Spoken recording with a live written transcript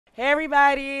Hey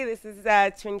everybody, this is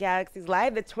Twin Galaxies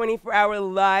Live, the 24-hour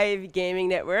live gaming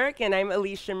network, and I'm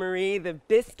Alicia Marie, the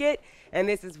Biscuit, and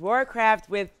this is Warcraft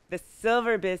with the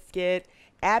Silver Biscuit,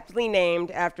 aptly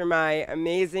named after my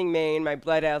amazing main, my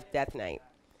Blood Elf Death Knight.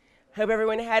 Hope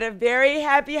everyone had a very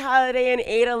happy holiday and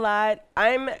ate a lot.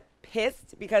 I'm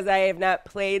pissed because I have not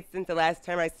played since the last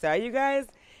time I saw you guys,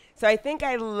 so I think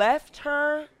I left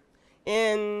her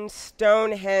in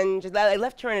Stonehenge. I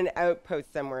left her in an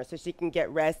outpost somewhere so she can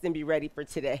get rest and be ready for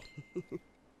today.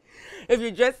 If you're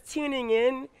just tuning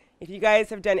in, if you guys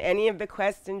have done any of the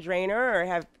quests in Dranenor or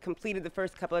have completed the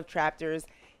first couple of chapters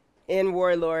in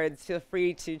Warlords, feel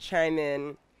free to chime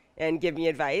in and give me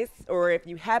advice. Or if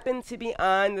you happen to be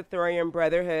on the Thorium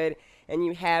Brotherhood and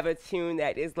you have a tune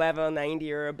that is level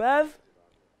 90 or above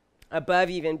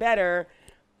even better,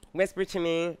 whisper to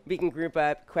me, we can group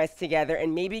up, quest together,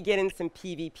 and maybe get in some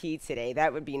PvP today.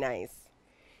 That would be nice.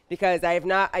 Because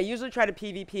I usually try to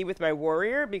PvP with my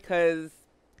warrior because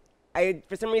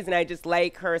for some reason, I just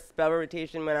like her spell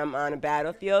rotation when I'm on a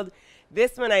battlefield.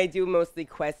 This one I do mostly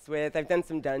quests with. I've done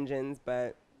some dungeons,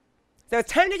 but... So it's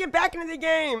time to get back into the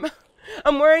game!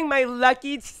 I'm wearing my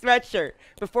lucky sweatshirt.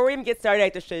 Before we even get started, I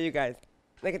have to show you guys.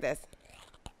 Look at this.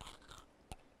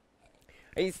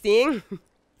 Are you seeing?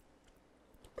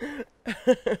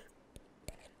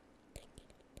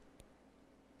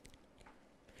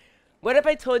 What if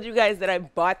I told you guys that I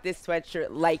bought this sweatshirt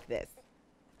like this?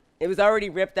 It was already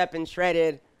ripped up and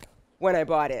shredded when I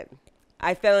bought it.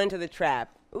 I fell into the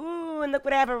trap. Ooh, and look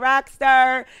what I have, a rock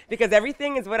star. Because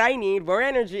everything is what I need, more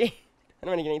energy. I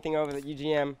don't want to get anything over the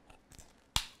UGM.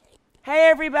 Hey,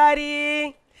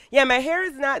 everybody. Yeah, my hair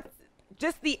is not,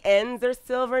 just the ends are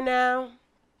silver now.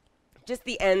 Just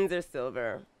the ends are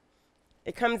silver.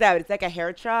 It comes out. It's like a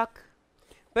hair chalk.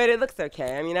 But it looks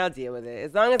okay. I mean, I'll deal with it.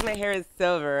 As long as my hair is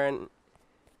silver, and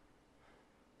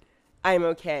I'm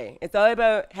okay. It's all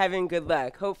about having good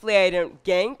luck. Hopefully I don't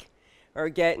gank or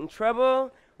get in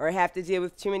trouble or have to deal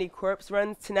with too many corpse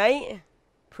runs tonight.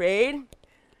 Prayed.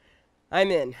 I'm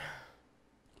in.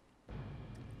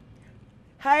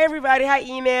 Hi, everybody. Hi,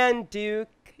 E-Man, Duke,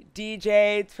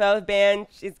 DJ, 12 Band.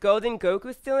 Is Golden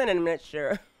Goku still in? I'm not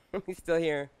sure. He's still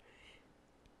here.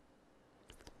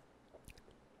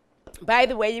 By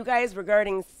the way, you guys,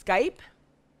 regarding Skype,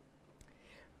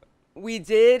 we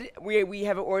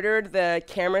have ordered the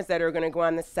cameras that are going to go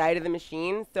on the side of the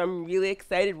machine, so I'm really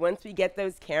excited. Once we get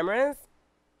those cameras,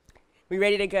 we're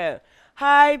ready to go.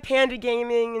 Hi, Panda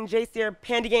Gaming and JC.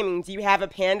 Panda Gaming, do you have a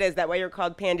panda? Is that why you're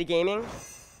called Panda Gaming?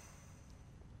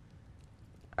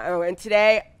 Oh, and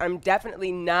today, I'm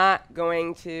definitely not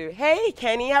going to... Hey,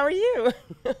 Kenny, how are you?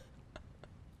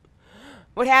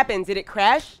 What happened? Did it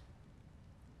crash?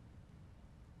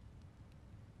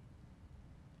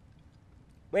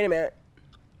 Wait a minute.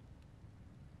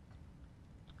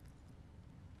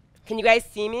 Can you guys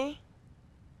see me?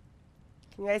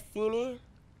 Can you guys see me?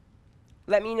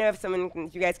 Let me know if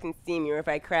you guys can see me or if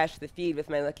I crash the feed with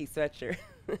my lucky sweatshirt.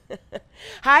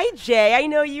 Hi, Jay. I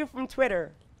know you from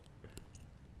Twitter.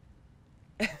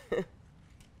 I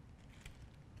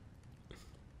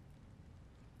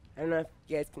don't know if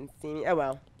you guys can see me. Oh,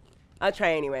 well. I'll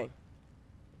try anyway.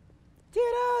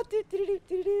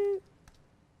 Do-do-do-do-do-do-do.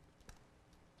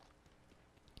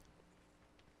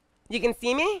 You can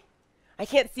see me? I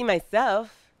can't see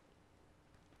myself.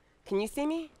 Can you see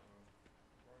me?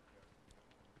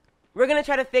 We're going to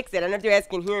try to fix it. I don't know if you guys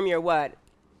can hear me or what.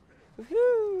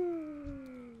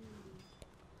 Woohoo!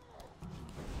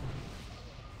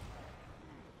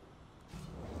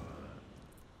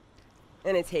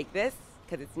 I'm going to take this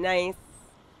because it's nice.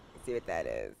 Let's see what that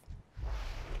is.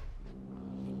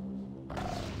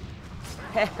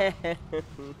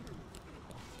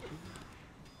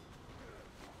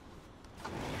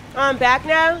 Oh, I'm back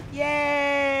now?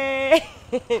 Yay!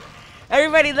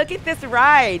 Everybody, look at this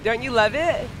ride. Don't you love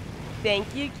it?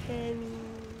 Thank you, Kenny.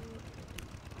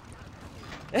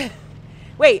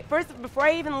 Wait, first, before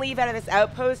I even leave out of this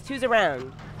outpost, who's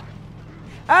around?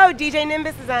 Oh, DJ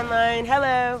Nimbus is online.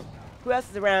 Hello. Who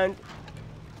else is around?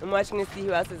 I'm watching to see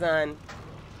who else is on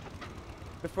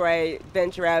before I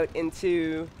venture out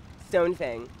into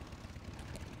Stonefang.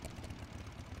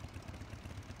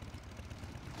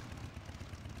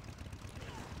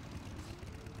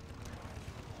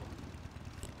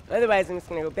 Otherwise, I'm just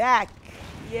going to go back.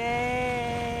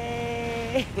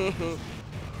 Yay!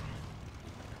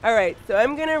 Alright, so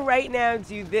I'm going to right now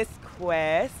do this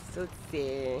quest. So let's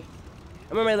see.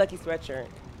 I'm on my lucky sweatshirt.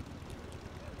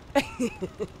 Well,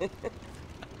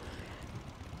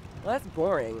 that's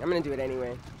boring. I'm going to do it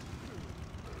anyway.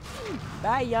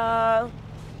 Bye, y'all.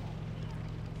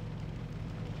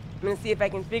 I'm going to see if I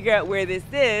can figure out where this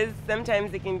is.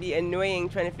 Sometimes it can be annoying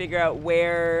trying to figure out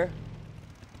where...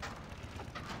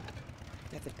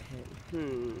 That's a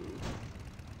pin.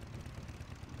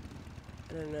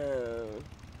 I don't know.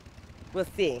 We'll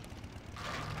see.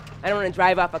 I don't want to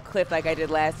drive off a cliff like I did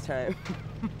last time.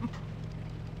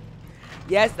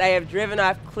 Yes, I have driven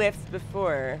off cliffs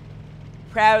before.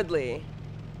 Proudly.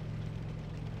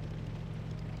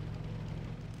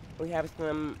 We have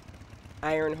some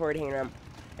iron horde hanging around.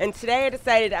 And today I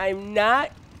decided I'm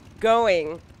not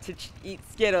going to eat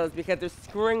Skittles because they're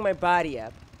screwing my body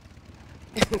up.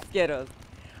 Skittles.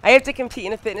 I have to compete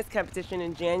in a fitness competition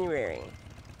in January.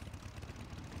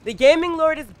 The Gaming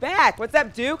Lord is back. What's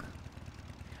up, Duke?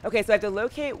 Okay, so I have to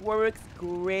locate Warwick's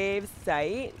grave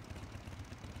site.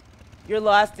 You're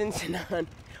lost in Tanan.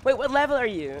 Wait, what level are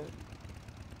you?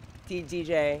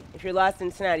 DJ. If you're lost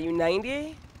in Tanan, are you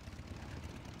 90?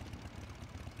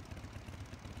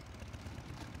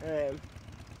 Alright.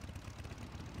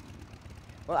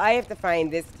 Well, I have to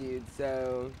find this dude,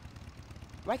 so...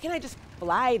 Why can't I just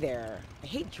fly there? I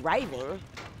hate driving.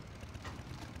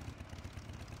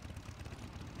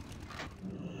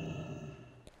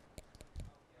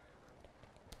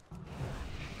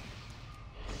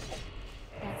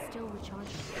 That's still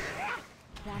recharging.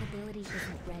 That ability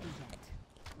isn't ready yet.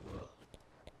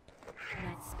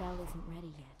 That spell isn't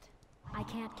ready yet. I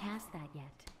can't cast that yet.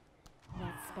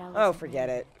 That spell Oh, isn't forget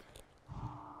ready. it.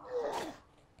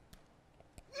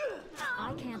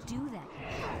 I can't do that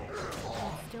yet.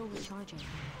 That's still recharging.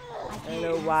 I don't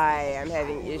know why I'm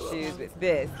having issues with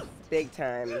this. Big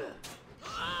time.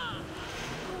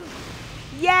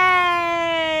 Yay!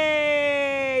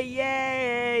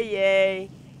 Yay! Yay!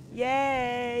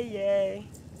 Yay! Yay!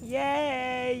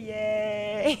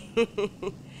 Yay!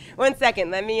 Yay! 1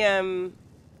 second. Let me 1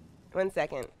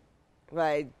 second.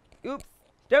 Right. Oops.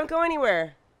 Don't go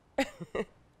anywhere.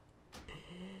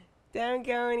 Don't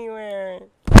go anywhere.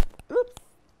 Oops.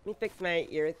 Let me fix my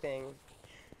ear thing.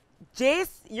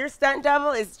 Jace, your stunt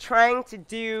double is trying to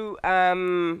do,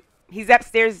 he's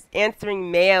upstairs answering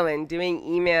mail and doing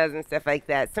emails and stuff like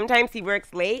that. Sometimes he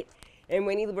works late, and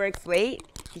when he works late,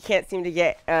 he can't seem to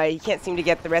get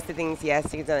the rest of the things he has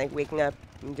to get done, like waking up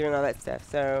and doing all that stuff.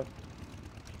 So,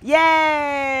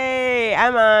 yay!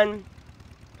 I'm on.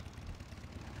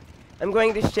 I'm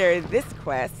going to share this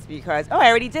quest because, oh, I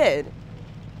already did.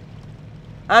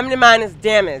 Omniman is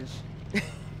damaged.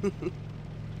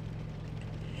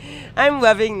 I'm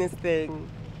loving this thing.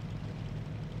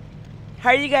 How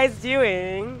are you guys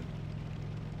doing?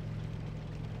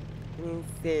 Let me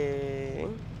see.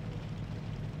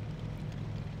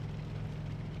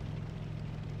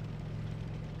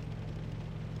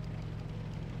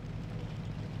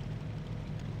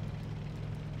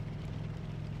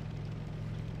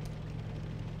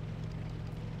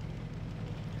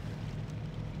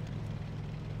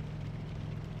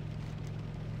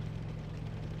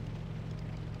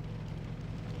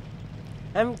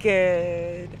 I'm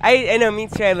good. I know, me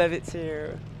too. I love it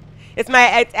too. It's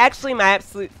actually my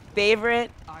absolute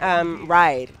favorite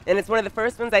ride, and it's one of the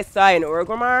first ones I saw in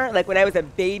Orgrimmar. Like when I was a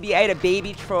baby, I had a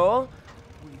baby troll.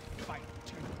 We fight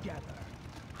together.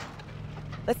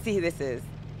 Let's see who this is.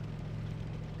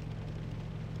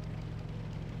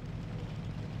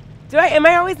 Am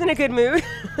I always in a good mood?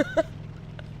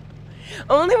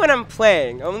 Only when I'm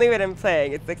playing. Only when I'm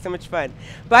playing. It's like so much fun.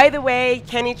 By the way,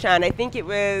 Kenny-chan, I think it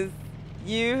was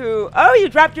you who... Oh, you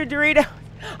dropped your Doritos.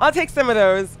 I'll take some of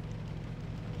those.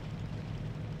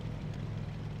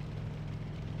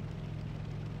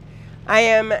 I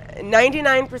am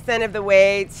 99% of the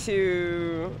way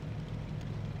to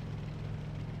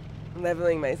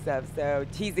leveling myself. So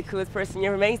he's the coolest person you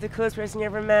ever met. He's the coolest person you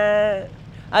ever met.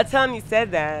 I'll tell him you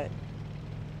said that.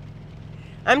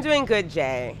 I'm doing good,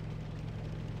 Jay.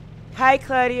 Hi,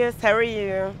 Claudius. How are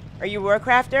you? Are you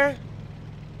Warcrafter?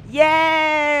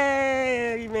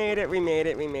 Yay! We made it. We made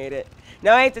it. We made it.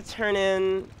 Now I have to turn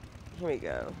in. Here we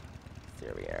go.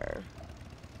 Here we are.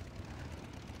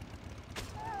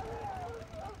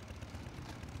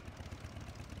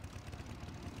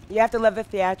 You have to love the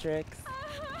theatrics.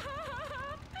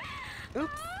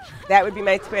 Oops. That would be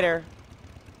my Twitter.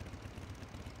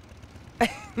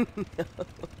 No.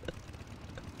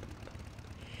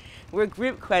 We're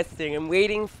group questing. I'm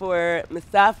waiting for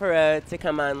Musafara to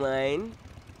come online.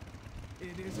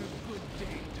 It is a good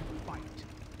day to fight.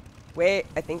 Wait,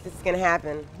 I think this is gonna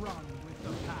happen. Run with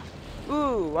the pack.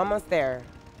 Ooh, almost there.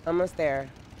 Almost there.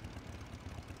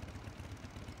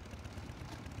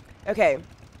 Okay.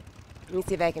 Let me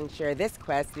see if I can share this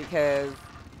quest because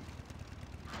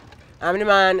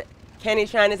Omniman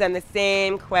Kenny-chan is on the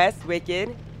same quest,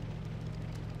 Wicked.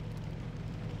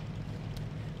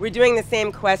 We're doing the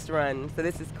same quest run, so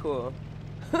this is cool.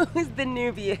 Who's the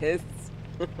newbiest?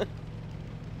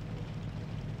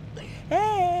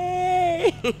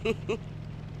 Hey!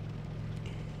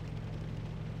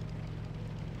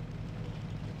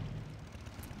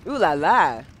 Ooh la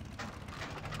la.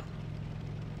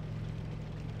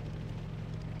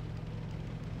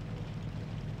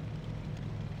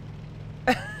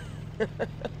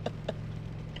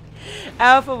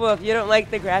 Alpha Wolf, you don't like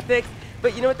the graphics?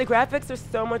 But you know what? The graphics are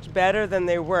so much better than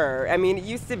they were. I mean, it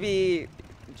used to be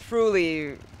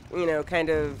truly, you know, kind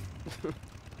of...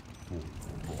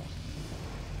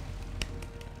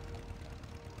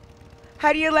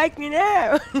 How do you like me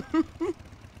now?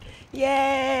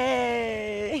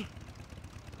 Yay!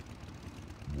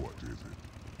 What is it?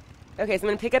 Okay, so I'm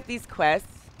going to pick up these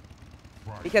quests.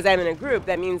 Because I'm in a group,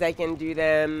 that means I can do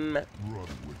them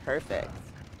perfect.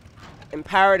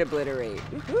 Empowered obliterate.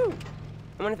 Woohoo!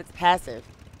 I wonder if it's passive.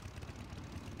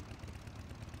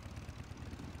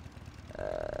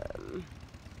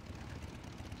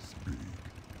 Speak.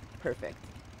 Perfect.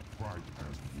 Fight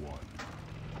as one.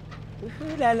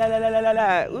 Woohoo! La la la la la la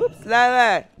la. Oops! La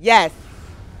la. Yes.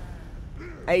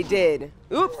 I did.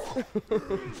 Oops.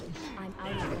 I'm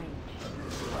out of range.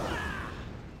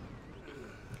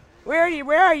 Where are you?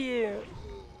 Where are you?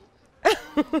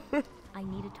 I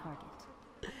need a target.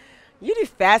 You do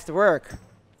fast work.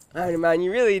 Iron Man,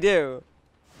 you really do.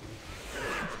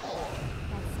 That's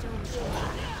still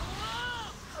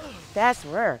Fast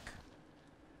work.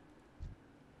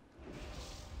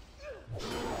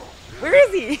 Where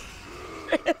is he?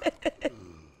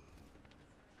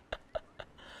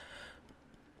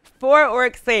 Four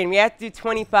orcs slain. We have to do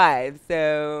 25,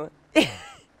 so...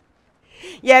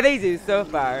 Yeah, they do so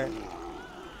far.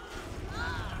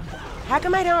 How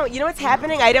come I don't... You know what's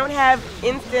happening? I don't have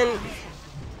instant...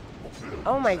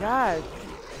 Oh my god.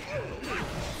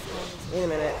 Wait a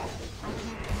minute.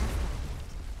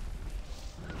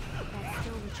 That's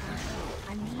still recharging.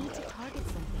 I need to target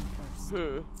something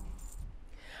first.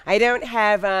 I don't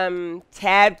have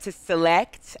tab to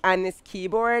select on this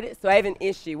keyboard, so I have an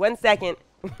issue. 1 second.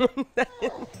 1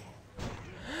 second.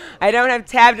 I don't have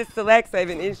tab to select, so I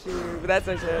have an issue, but that's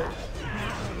okay.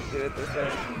 Do it this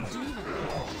way.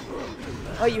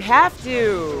 Oh, you have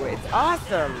to. It's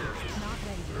awesome.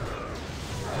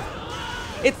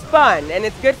 It's fun, and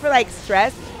it's good for, like,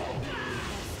 stress.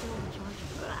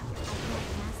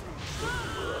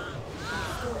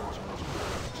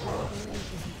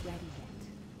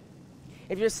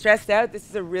 If you're stressed out, this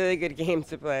is a really good game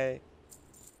to play.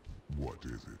 What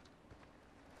is it?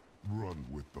 Run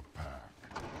with the pack.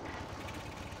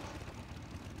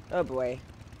 Oh boy.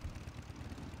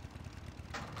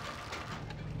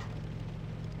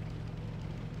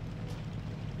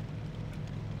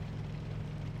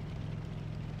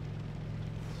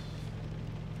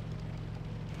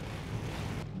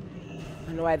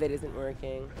 I don't know why that isn't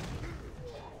working.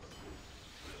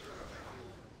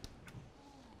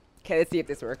 Okay, let's see if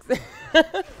this works.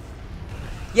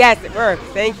 Yes, it works.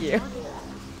 Thank you.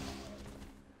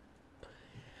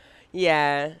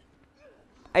 Yeah.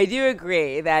 I do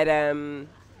agree that, I need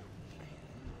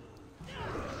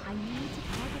to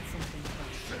target something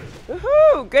first.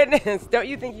 woohoo! Goodness! Don't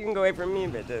you think you can go away from me,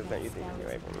 bitches? Don't you think you can go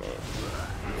away from me?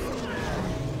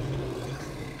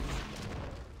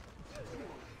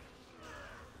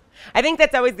 I think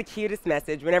that's always the cutest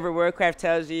message whenever Warcraft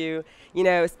tells you, you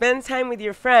know, spend time with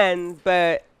your friends,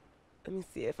 but let me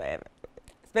see if I have it.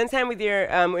 Spend time with your,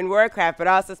 in Warcraft, but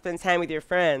also spend time with your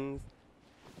friends.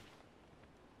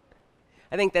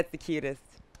 I think that's the cutest.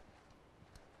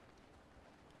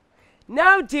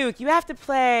 No, Duke, you have to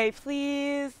play,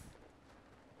 please.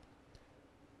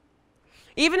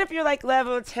 Even if you're like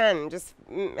level 10, just,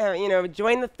 you know,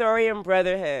 join the Thorium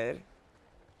Brotherhood.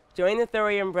 Join the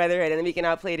Thorium Brotherhood, and then we can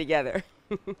all play together.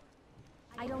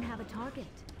 I don't have a target.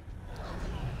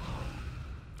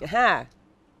 Aha.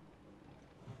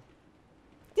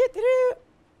 Doo-doo-doo.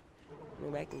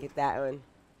 Maybe I can get that one.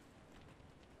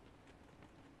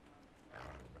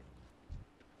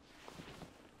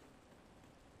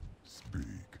 Speak.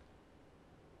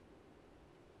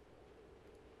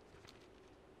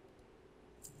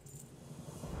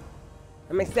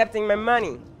 I'm accepting my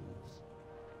money.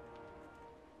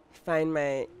 Find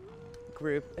my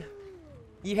group.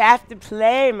 You have to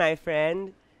play, my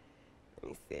friend.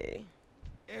 Let me see.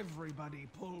 Everybody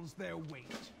pulls their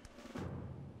weight.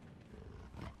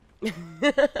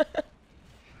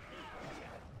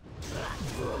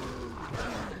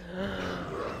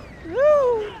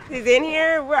 Woo! He's in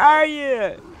here? Where are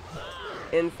you?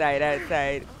 Inside,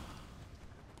 outside.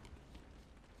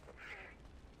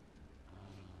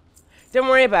 Don't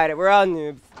worry about it. We're all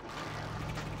noobs.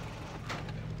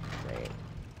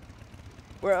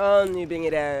 We're all noobing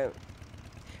it out.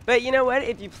 But you know what?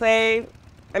 If you play,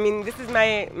 I mean, this is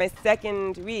my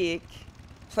second week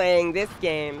playing this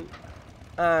game.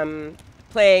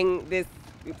 Playing this.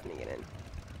 Oops, let me get in.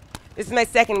 This is my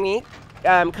second week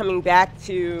coming back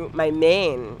to my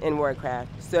main in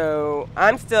Warcraft. So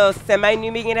I'm still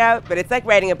semi-noobing it out, but it's like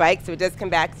riding a bike, so it does come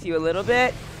back to you a little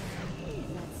bit.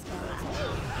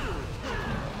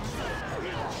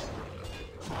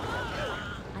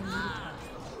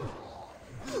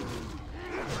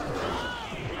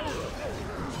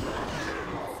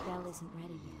 Spell isn't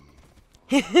ready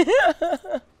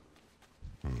yet.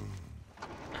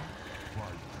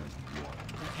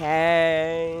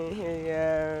 Okay, here you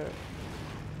go.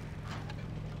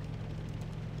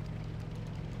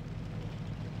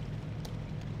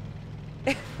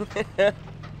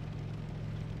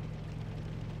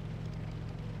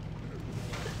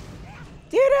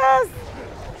 Dudas!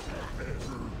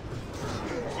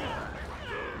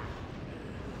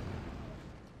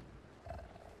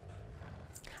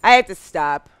 I have to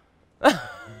stop.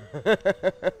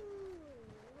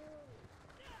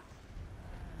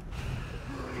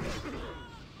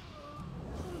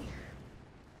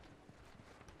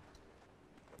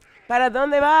 ¿Para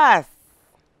dónde vas?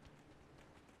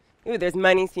 Ooh, there's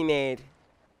money to be made.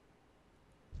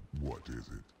 What is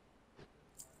it?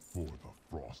 For the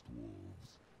Frost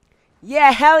Wolves.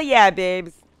 Yeah, hell yeah,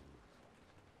 babes.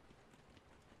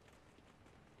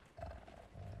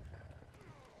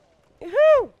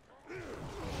 Woohoo!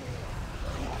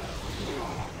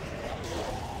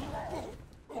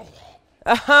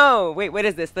 Oh, wait, what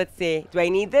is this? Let's see. Do I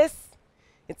need this?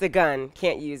 It's a gun.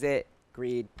 Can't use it.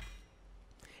 Greed.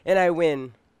 And I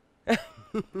win. I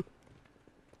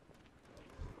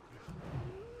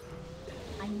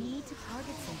need to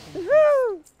target something.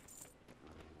 Woohoo!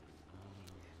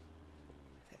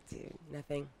 Dude,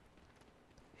 nothing.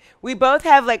 We both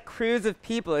have like crews of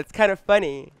people. It's kind of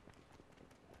funny.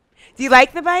 Do you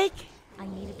like the bike? I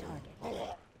need a target.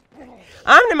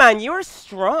 Omniman, you are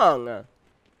strong.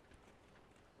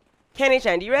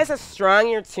 Kenny-chan, do you realize how strong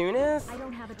your tune is? I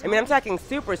don't have a target. I mean, I'm talking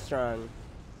super strong.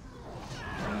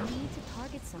 I need to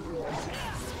target something.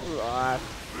 Screw off.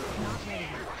 Not ready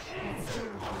yet. Let's still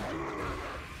record.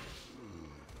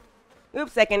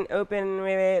 Oops, I can open.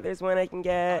 Wait, there's one I can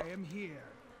get. I am here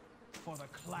for the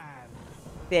clan.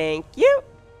 Thank you.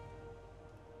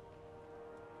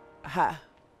 Aha,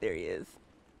 there he is.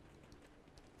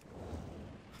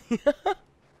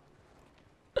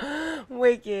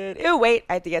 Wicked. Ew, wait,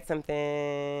 I have to get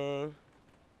something.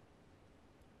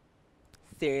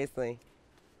 Seriously.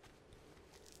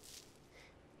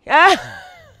 Ah!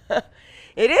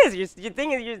 It is. Your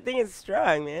thing is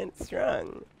strong, man. It's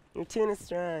strong. Your tune is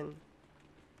strong.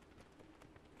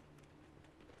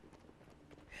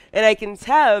 And I can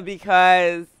tell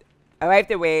because oh, I have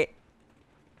to wait.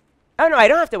 Oh no, I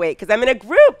don't have to wait because I'm in a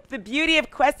group. The beauty of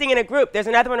questing in a group. There's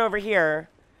another one over here.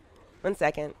 1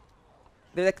 second.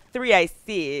 There's like 3 I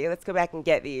see. Let's go back and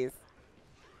get these.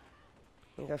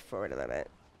 Let me go forward a little bit.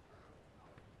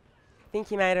 I think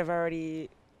he might have already.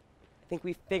 I think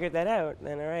we figured that out.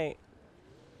 Then all right.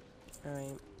 All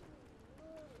right.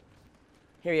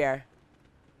 Here we are.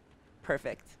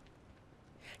 Perfect.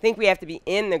 I think we have to be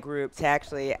in the group to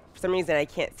actually. For some reason, I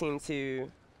can't seem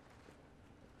to.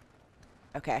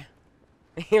 Okay.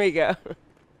 Here we go.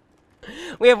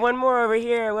 We have one more over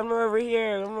here, one more over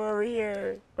here, one more over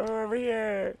here, one more over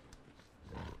here.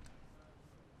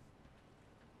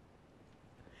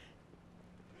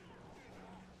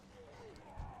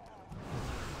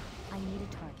 I need a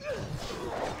target.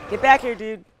 Get back here,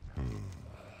 dude.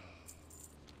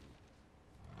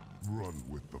 Run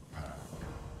with the pack.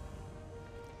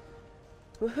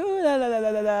 Woohoo, la la la la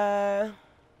la la.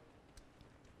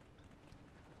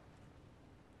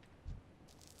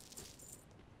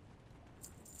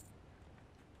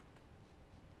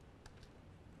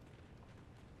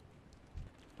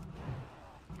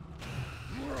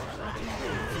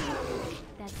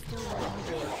 That's still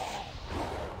ready.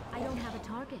 I don't have a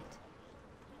target.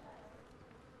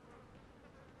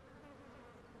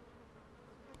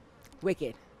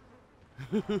 Wicked. I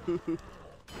need a target.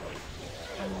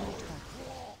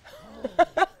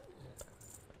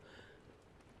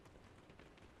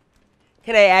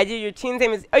 Can I add you? Your team's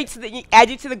name is. Oh, so add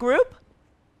you to the group?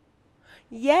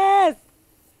 Yes.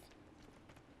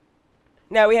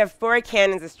 Now we have 4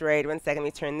 cannons destroyed. 1 second, let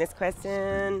me turn this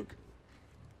question.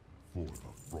 For the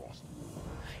Frost.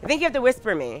 I think you have to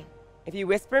whisper me. If you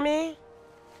whisper me.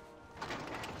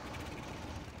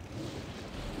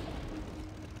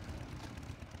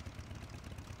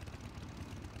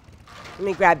 Let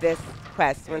me grab this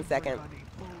quest. 1 second. Everybody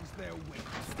pulls their weight.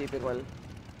 Stupid one.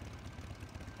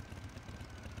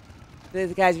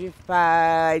 These guys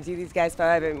five. Do these guys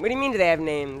five? What do you mean? Do they have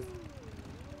names?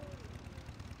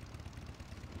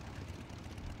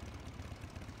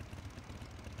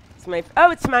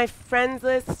 It's my friends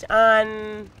list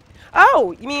on.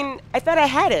 Oh, you mean I thought I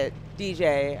had it,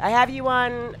 DJ. I have you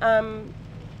on. I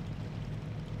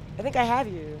think I have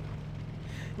you.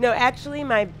 No, actually,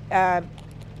 my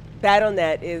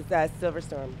BattleNet is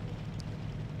Silverstorm.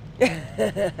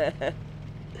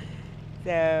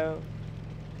 So.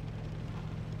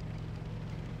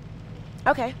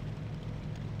 Okay.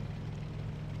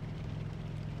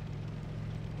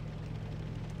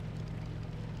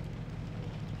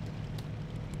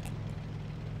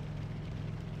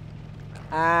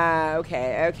 Ah,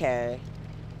 okay, okay.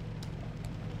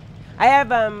 I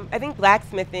have, I think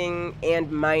blacksmithing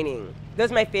and mining.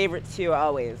 Those are my favorite two,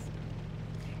 always.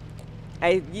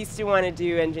 I used to want to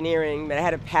do engineering, but I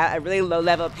had a really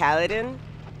low-level paladin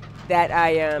that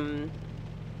I,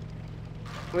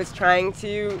 was trying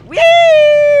to... Whee!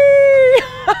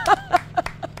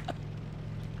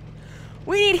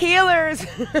 We need healers!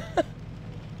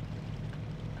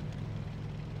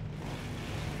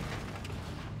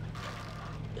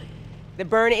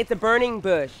 It's a burning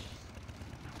bush.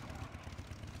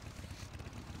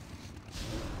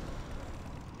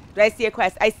 Did I see a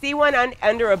quest? I see one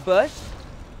under a bush.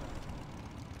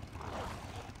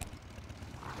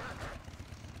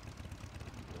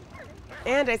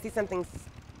 And I see something.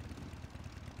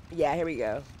 Yeah, here we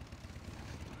go.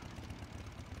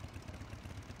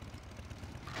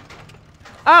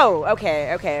 Oh,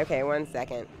 okay, okay, okay. 1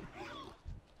 second.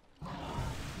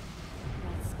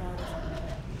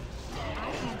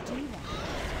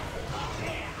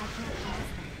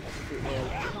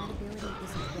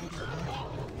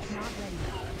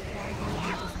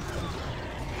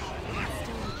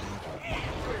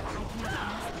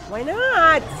 Why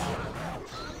not?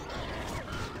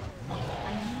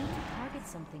 I need to target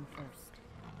something first.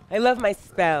 I love my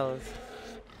spells.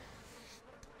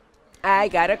 I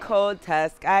got a cold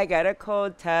tusk. I got a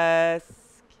cold tusk.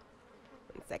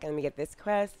 1 second, let me get this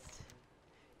quest.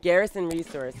 Garrison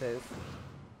resources.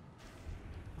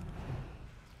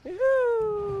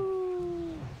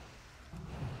 Woohoo!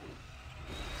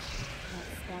 That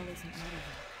spell isn't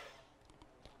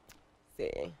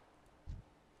ready. See.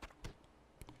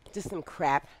 Just some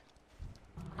crap.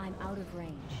 I'm out of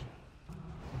range.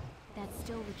 That's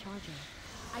still recharging.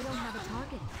 I don't have a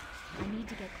target. I need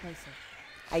to get closer.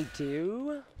 I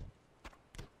do?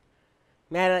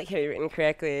 Madeline can't be written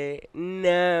correctly.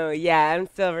 No, yeah, I'm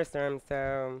Silverstorm,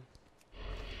 so.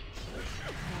 That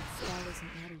spell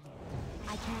isn't ready yet.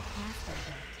 I can't cast that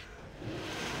yet.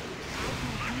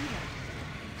 I can't do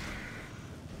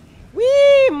that.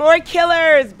 Whee! More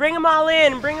killers! Bring them all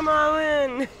in! Bring them all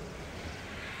in!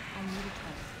 I need a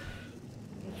target.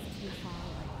 It's too far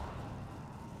away.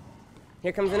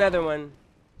 Here comes another one.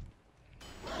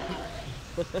 Not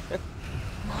ready.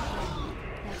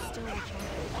 That's still recharging.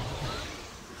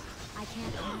 I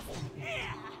can't cast that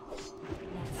yet.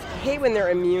 I hate when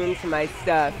they're immune to my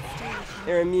stuff.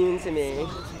 They're immune to me. That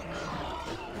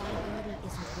ability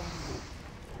isn't ready yet.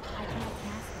 I can't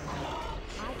cast that yet.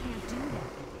 I can't do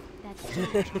that yet. That's still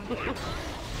recharging.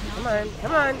 Come on,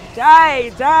 come on. Die,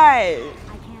 die! I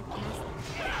can't cast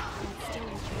that. That's still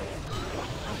recharging.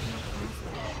 I can't cast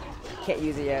that. Can't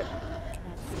use it yet.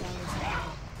 That spell isn't ready.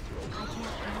 I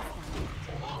can't cast that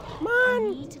yet. Come I on!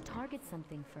 need to target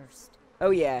something first. Oh,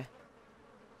 yeah.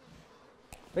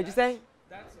 What'd you say?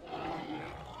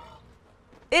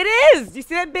 It is! Do you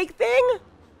see that big thing?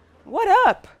 What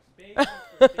up?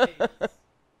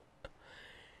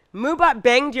 Moobot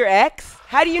banged your ex?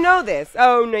 How do you know this?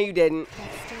 Oh, no, you didn't.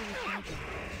 That's still recharging.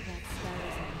 That spell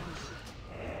isn't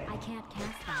ready. I can't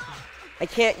cast that yet. I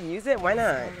can't use it? Why That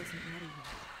not? spell isn't ready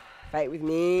yet. Fight with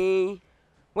me.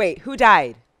 Wait, who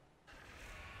died?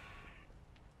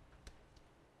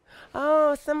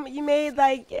 Oh, you made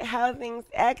like how things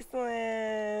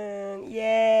excellent.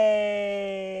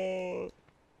 Yay.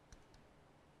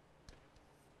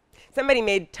 Somebody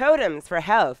made totems for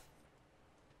health.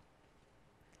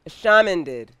 A shaman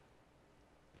did.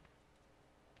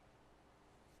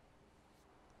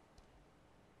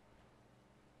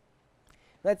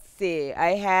 Let's see.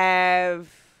 I have.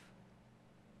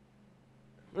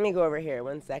 Let me go over here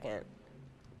 1 second.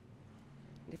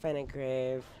 Let me find a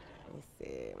grave. Let me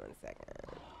see. 1 second.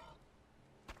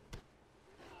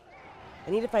 I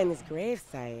need to find this grave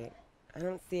site. I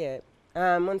don't see it.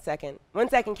 1 second. 1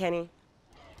 second, Kenny.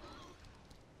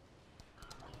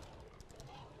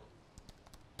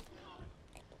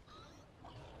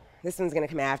 This one's gonna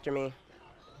come after me.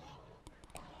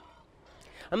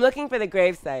 I'm looking for the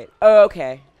grave site. Oh,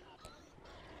 okay.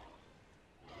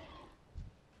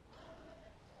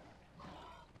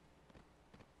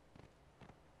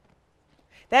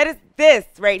 This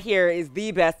right here is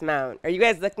the best mount. Are you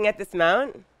guys looking at this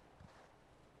mount?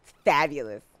 It's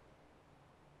fabulous.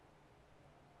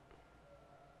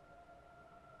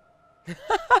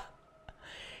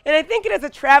 And I think it is a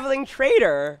traveling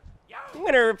trader. I'm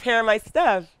gonna repair my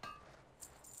stuff.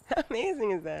 How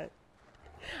amazing is that?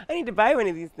 I need to buy one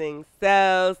of these things.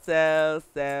 Sell, sell,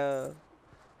 sell.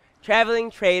 Traveling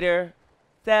trader.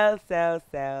 Sell, sell,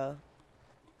 sell.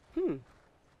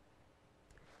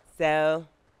 Sell.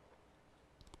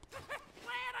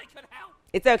 Glad I could help.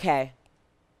 It's okay.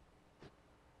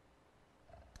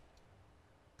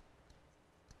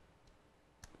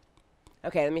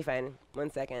 Okay, let me find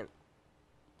 1 second.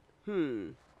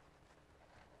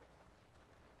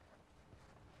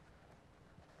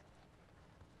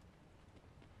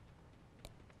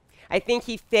 I think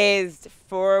he phased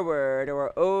forward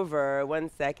or over. 1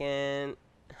 second.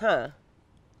 Huh.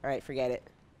 All right, forget it.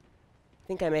 I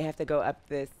think I may have to go up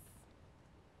this.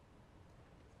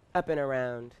 Up and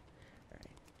around. All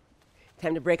right.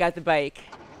 Time to break out the bike.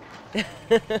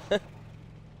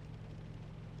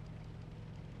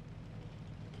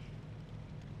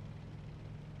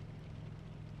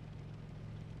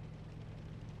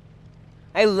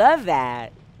 I love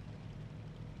that.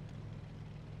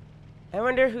 I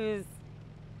wonder who's...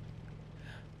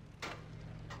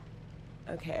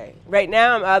 Okay. Right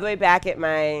now, I'm all the way back at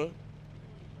my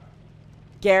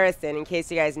garrison, in case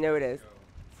you guys noticed.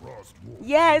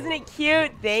 Yeah, isn't it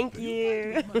cute? Thank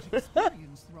you.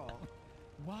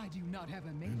 Why do you not have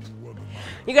a mate?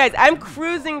 You guys, I'm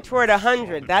cruising toward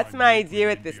 100. That's my idea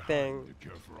with this thing.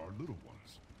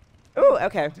 Ooh,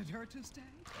 okay. Did her to stay?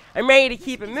 I'm ready to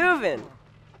keep it moving.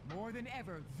 More than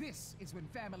ever, this is when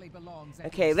family belongs.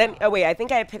 Okay, let me... Oh, wait, I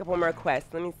think I have to pick up one more quest.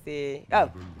 Let me see.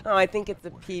 Oh, I think it's a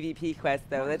PvP quest,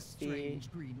 though. Let's see.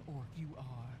 Green orc you are.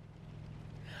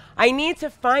 I need to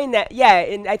find that. Yeah,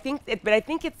 and I think... but I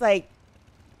think it's like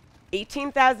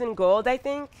 18,000 gold, I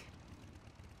think.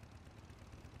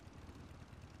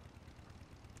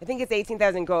 I think it's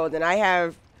 18,000 gold, and I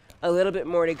have a little bit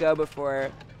more to go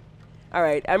before... All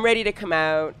right, I'm ready to come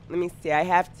out. Let me see. I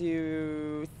have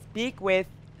to speak with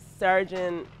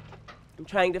Sergeant. I'm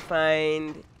trying to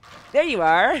find... There you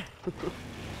are.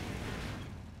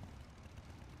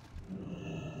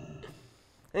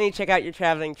 Let me check out your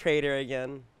traveling trader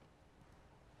again.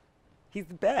 He's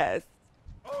the best.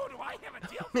 Oh, do I have a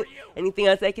deal for you? Anything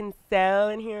else I can sell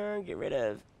in here? Get rid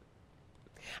of.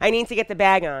 I need to get the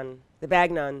Bagnon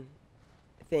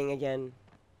thing again.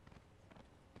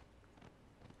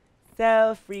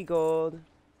 Sell free gold.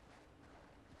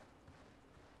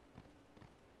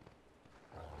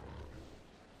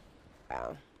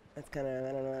 Wow, that's kind of,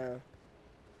 I don't know.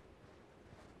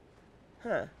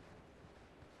 Huh.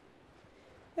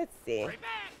 Let's see. Right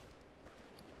back.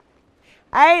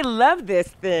 I love this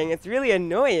thing. It's really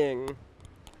annoying.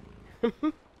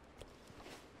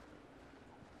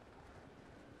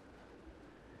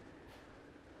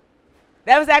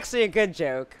 That was actually a good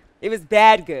joke. It was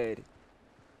bad good.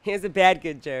 It was a bad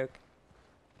good joke.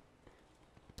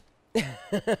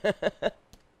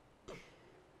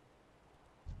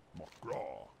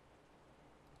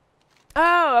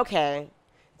 Oh, okay.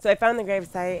 So I found the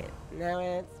gravesite. Now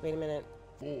it's, wait a minute.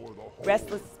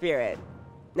 Restless Spirit.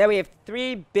 Now we have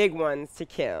 3 big ones to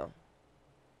kill.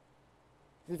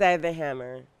 Since I have the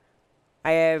hammer.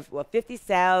 I have, well, 50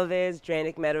 salvage,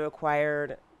 Dranic metal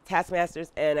acquired,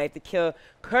 taskmasters, and I have to kill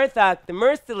Kurthok the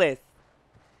Merciless.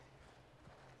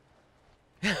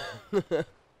 Hey,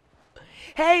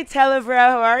 Telebro,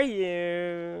 how are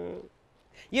you?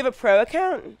 You have a pro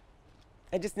account?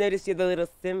 I just noticed you have the little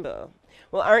symbol.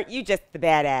 Well, aren't you just the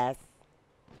badass?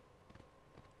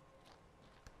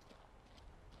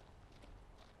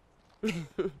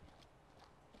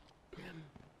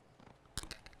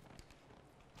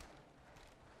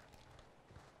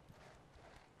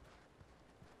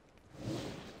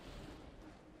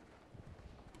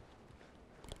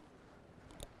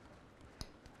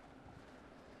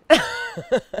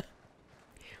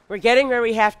 We're getting where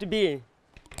we have to be.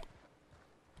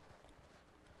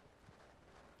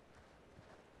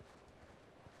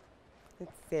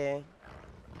 Let's see.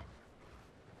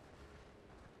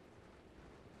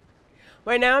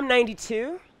 Right now I'm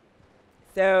 92.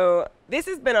 So this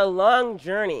has been a long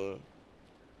journey.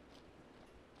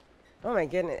 Oh my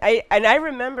goodness. I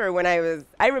remember when I was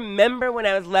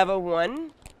level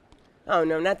 1. Oh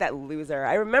no, not that loser.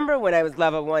 I remember when I was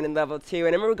level 1 and level 2, and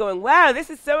I remember going, wow,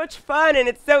 this is so much fun and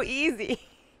it's so easy.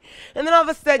 And then all of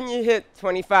a sudden you hit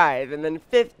 25 and then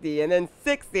 50 and then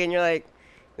 60 and you're like,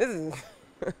 this is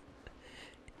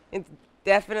it's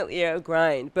definitely a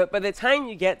grind. But by the time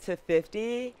you get to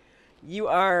 50, you're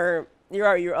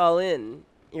all in.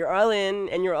 You're all in,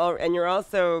 and you're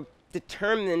also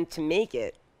determined to make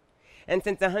it. And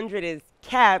since 100 is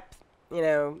capped, you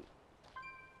know,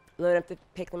 low enough to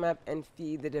pick them up and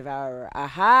feed the devourer.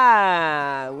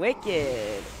 Aha!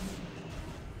 Wicked.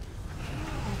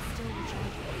 That's still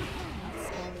recharging. That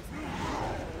spell isn't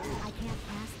ready. I can't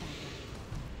cast that yet.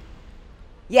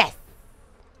 Yes.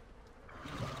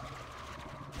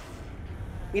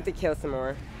 We have to kill some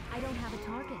more. I don't have a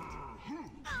target.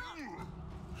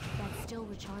 That's still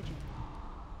recharging.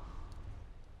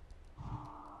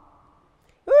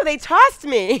 Ooh, they tossed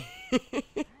me.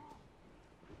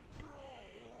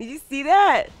 Did you see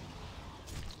that?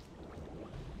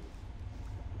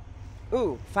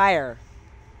 Ooh, fire.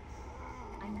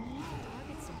 I need to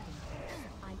target something first.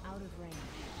 I'm out of range.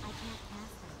 I can't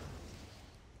cast that.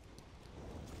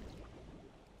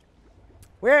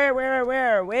 Where?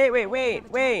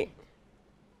 Wait.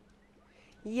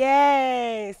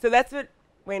 Yay! So that's what.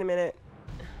 Wait a minute.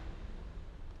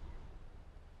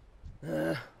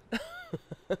 Ugh.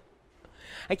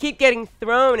 I keep getting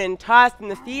thrown and tossed in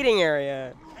the feeding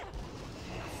area.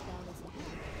 Spell isn't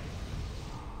ready.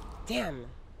 Damn.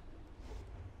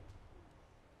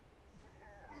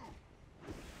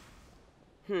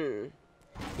 You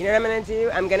know what I'm gonna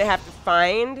do? I'm gonna have to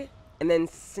find and then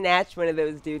snatch one of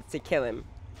those dudes to kill him.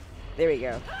 There we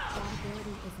go. That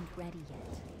ability isn't ready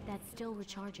yet. That's still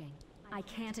recharging. I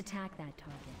can't attack that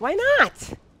target. Why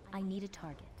not? I need a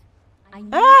target. I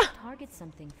need Ah! to target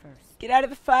something first. Get out of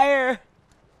the fire.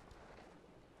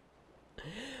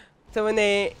 So when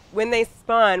they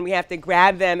spawn, we have to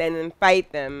grab them and then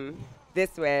fight them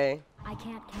this way. I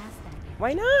can't cast that yet.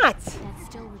 Why not? That's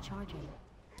still recharging.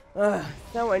 Ugh,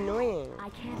 so annoying. I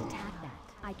can't attack that.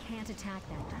 I can't attack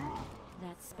that target.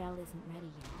 That spell isn't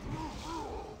ready yet.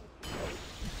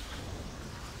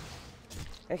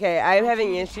 Okay, I'm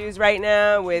having issues right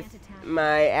now with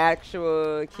my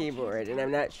actual keyboard, and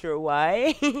I'm not sure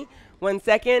why. 1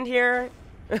 second here.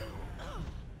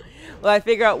 Well, I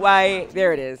figure out why.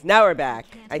 There it is. Now we're back,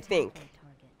 I think.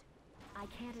 I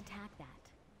can't attack that.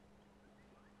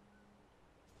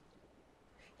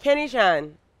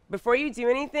 Kenny-chan, before you do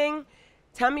anything,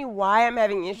 tell me why I'm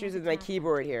having issues with my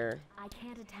keyboard here. I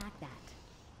can't attack that.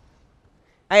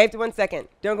 I have to 1 second.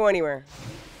 Don't go anywhere.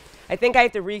 I think I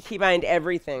have to re-keybind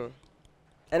everything.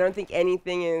 I don't think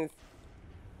anything is...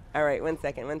 All right, 1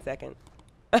 second.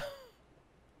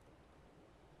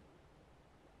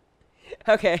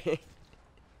 Okay.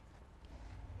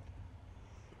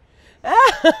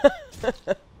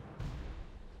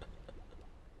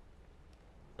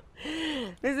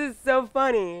 This is so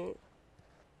funny.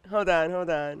 Hold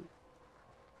on.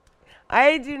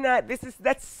 I do not...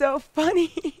 That's so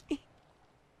funny.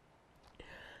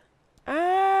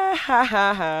 Ah, ha,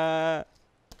 ha, ha.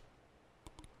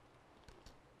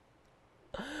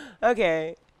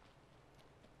 Okay.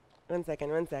 1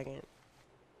 second.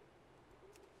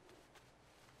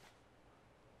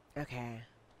 Okay.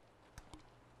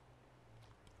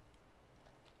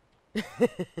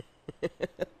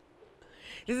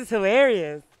 This is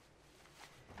hilarious.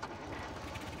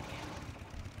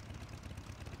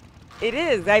 It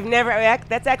is.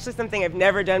 That's actually something I've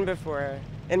never done before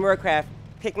in Warcraft.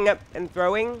 Picking up and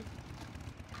throwing.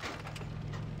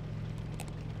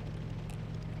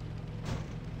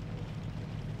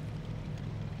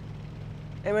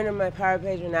 I went on my power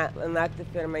page and not unlocked the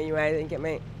fit on my UI. I didn't get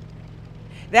my...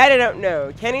 That I don't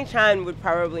know. Kenny-chan would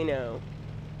probably know.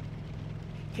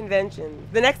 Conventions.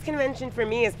 The next convention for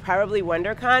me is probably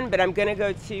WonderCon, but I'm going to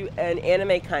go to an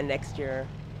anime con next year.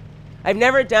 I've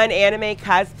never done anime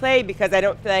cosplay because I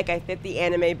don't feel like I fit the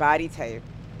anime body type.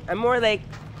 I'm more like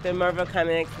the Marvel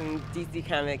Comics and DC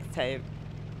Comics type.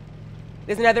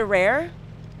 There's another rare?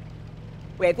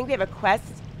 Wait, I think we have a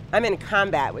quest. I'm in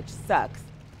combat, which sucks.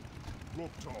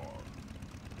 Loktar.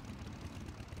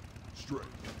 Straight.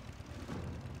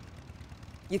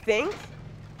 You think?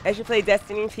 I should play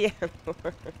Destiny PM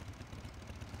more.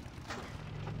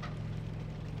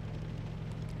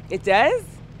 It does?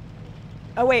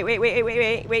 Oh,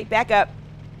 wait, back up.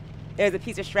 There's a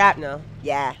piece of shrapnel.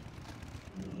 Yeah.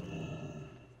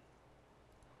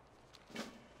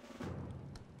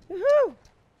 Woohoo!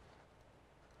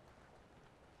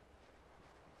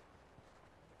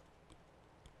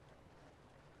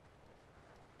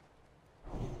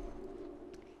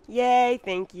 Yay,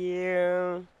 thank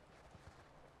you.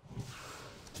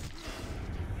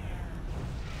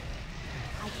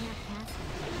 I can't pass it.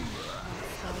 That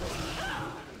spell isn't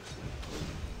ready.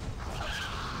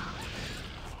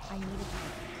 I need a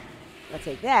target. I'll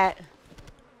take that.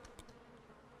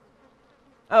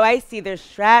 Oh, I see. There's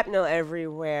shrapnel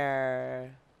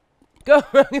everywhere. Go.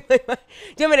 Do you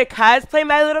want me to cosplay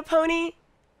My Little Pony?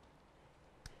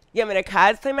 You want me to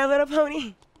cosplay My Little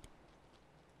Pony?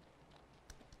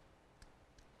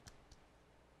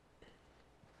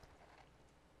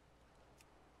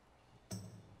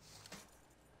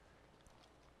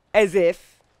 As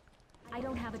if. I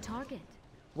don't have a target.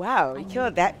 Wow, you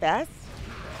killed that fast?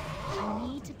 I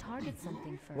need to target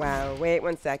something first. Wow, wait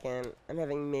 1 second. I'm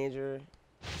having major...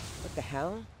 What the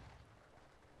hell?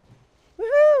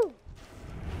 Woohoo!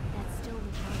 That's still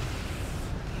recharging.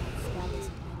 That spell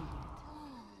isn't ready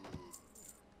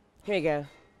yet. Here you go.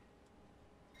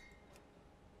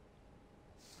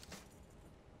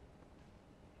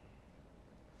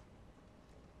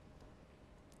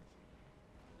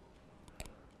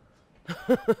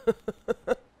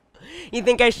 You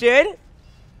think I should? That's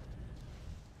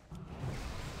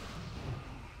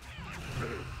still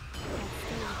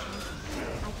recharging.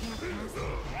 I can't pass it.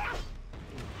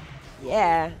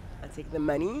 Yeah. I'll take the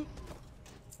money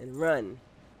and run.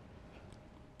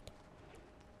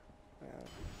 Wow.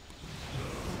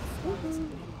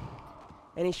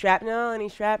 Any shrapnel? Any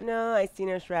shrapnel? I see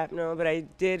no shrapnel, but I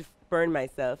did burn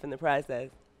myself in the process.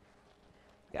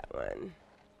 Got one.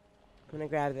 I'm gonna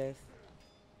grab this.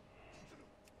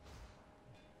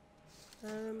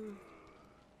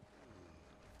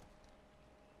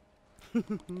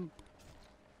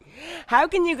 How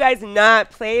can you guys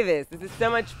not play this? This is so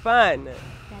much fun. That's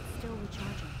still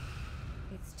recharging.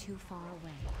 It's too far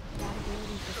away. That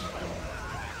ability isn't ready.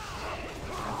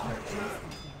 I can't cast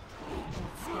that yet.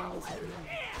 That spell isn't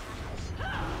ready.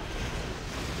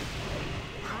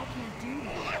 I can't do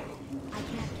that. I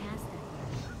can't cast that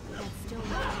yet. That's still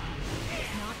recharging.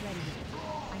 It's not ready yet.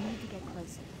 I need to get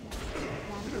closer.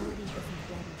 That ability isn't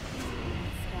ready.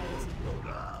 That spell isn't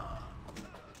ready.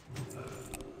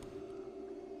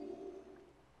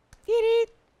 Dee-dee.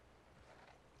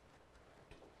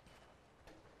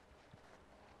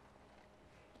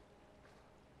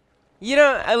 You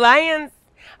know, Alliance,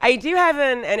 I do have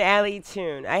an ally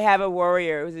tune. I have a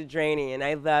warrior who's a Dranenor, and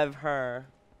I love her.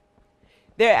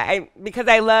 Because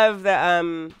I love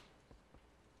the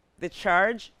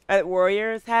charge that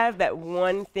warriors have. That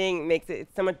one thing makes it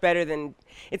so much better than,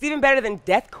 it's even better than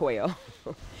Death Coil.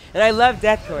 And I love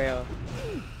Death Coil.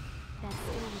 That's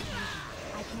still recharging.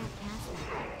 I can't cast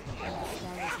that. That spell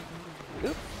isn't ready.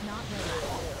 Oops. Not ready.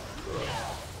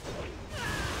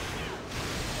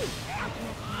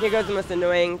 Here goes the most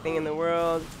annoying thing in the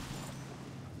world.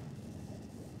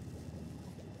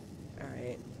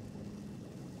 Alright.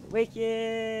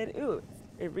 Wicked. Ooh,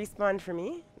 it respawned for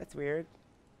me? That's weird.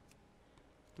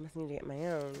 I must need to get my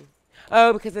own.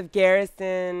 Oh, because of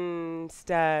garrison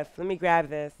stuff. Let me grab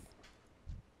this.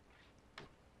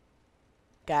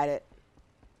 Got it.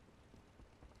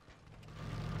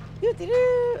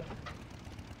 Doo-doo-doo.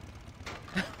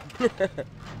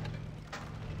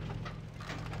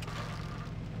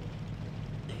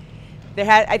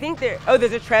 I think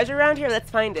there's a treasure around here. Let's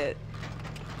find it.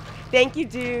 Thank you,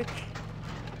 Duke.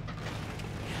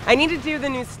 I need to do the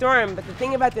new Storm, but the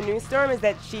thing about the new Storm is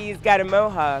that she's got a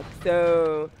mohawk.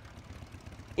 So,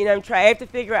 you know, I have to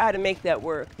figure out how to make that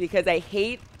work because I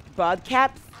hate bald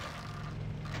caps.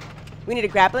 We need a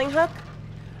grappling hook.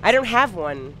 I don't have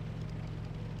one.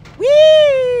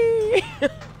 Whee!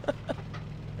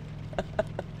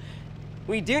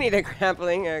 We do need a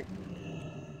grappling hook.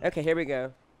 Okay, here we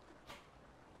go.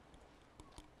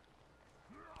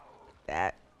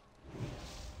 That.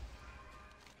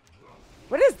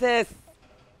 What is this?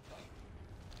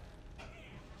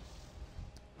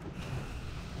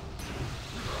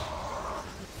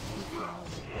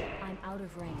 I'm out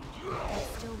of range.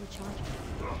 That's still recharging.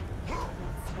 That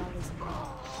spell isn't ready.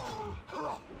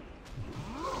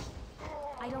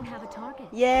 I don't have a target.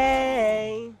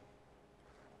 Yay!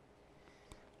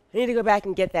 I need to go back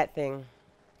and get that thing.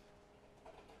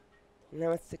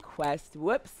 Now it's the quest.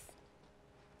 Whoops.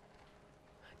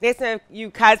 They said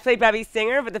you cosplayed Bobby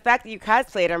Singer, but the fact that you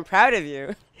cosplayed, I'm proud of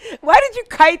you. Why did you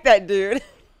kite that dude?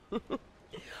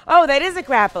 Oh, that is a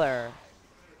grappler.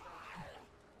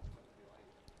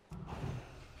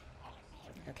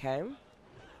 Okay.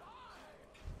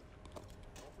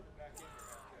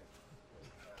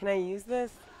 Can I use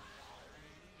this?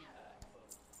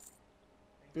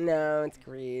 No, it's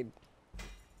greed.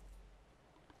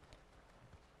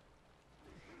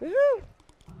 Woohoo!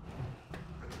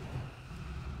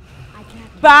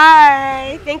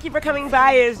 Bye! Thank you for coming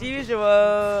by as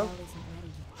usual.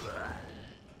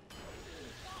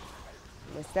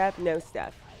 No stuff, no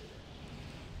stuff.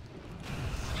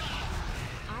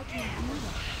 I can't do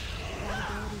that. That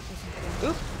ability isn't ready.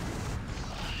 Oops.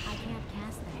 I can't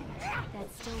cast that.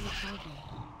 That's still recharging.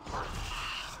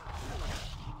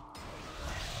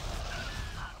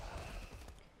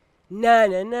 Na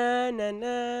na na na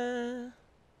na.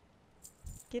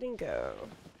 Get and go.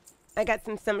 I got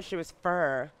some sumptuous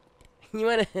fur. You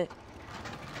wanna?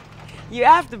 You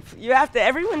have to.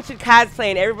 Everyone should cosplay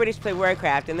and everybody should play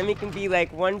Warcraft, and then we can be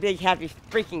like one big happy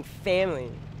freaking family.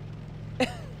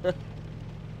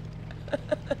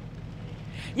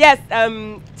 Yes.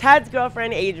 Todd's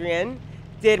girlfriend Adrian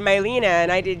did Mylena, and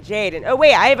I did Jade. And oh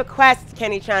wait, I have a quest,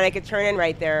 Kenny-chan. I could turn in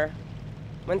right there.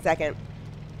 1 second.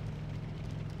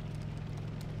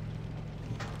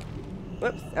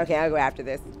 Whoops. Okay, I'll go after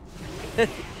this.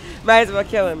 Might as well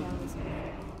kill him.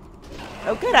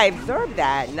 Oh, good. I absorbed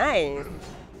that. Nice.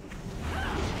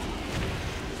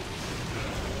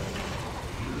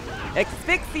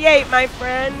 Asphyxiate, my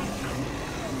friend.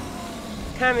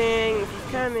 It's coming.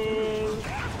 It's coming.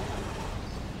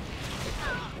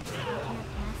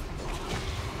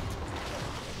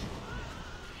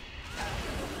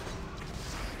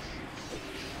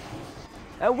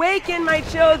 Awaken, my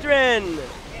children.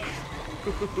 I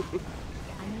need to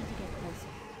get closer.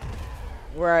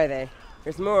 Where are they?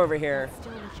 There's more over here.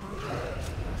 Still recharging.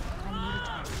 I need a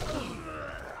target.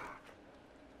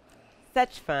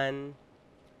 Such fun.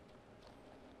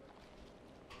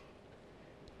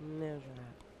 No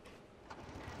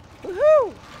drop.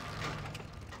 Woohoo!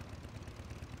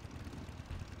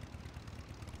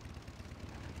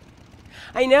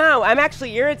 I know. I'm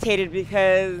actually irritated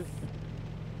because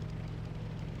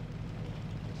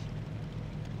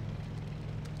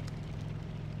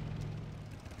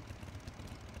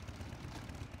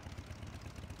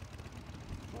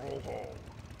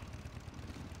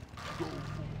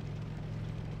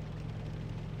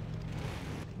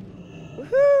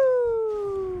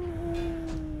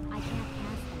I can't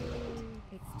pass that yet.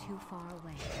 It's too far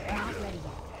away. Not ready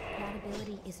yet. That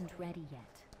ability isn't ready yet.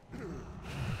 That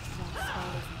spell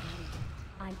isn't ready yet.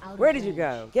 I'm out Where of did you range.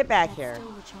 go? Get back That's here.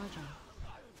 Still recharging.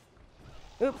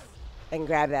 Oops. I can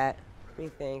grab that. Let me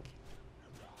think.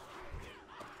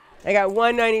 I got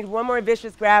one. I need one more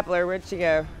vicious grappler. Where'd she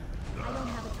go? I don't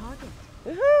have a target.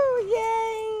 Woohoo!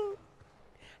 Yay!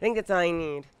 I think that's all I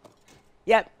need.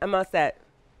 Yep, I'm all set.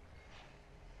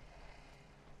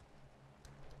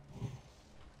 I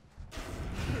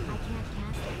can't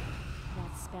cast it.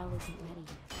 That spell isn't ready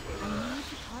yet. I need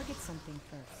to target something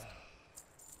first.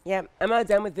 Yep, I'm all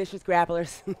done with vicious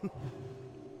grapplers.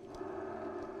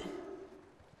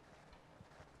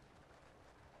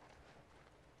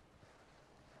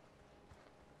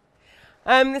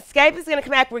 The Skype is gonna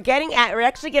come back. We're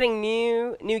actually getting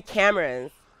new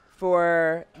cameras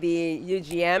for the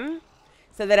UGM,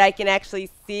 so that I can actually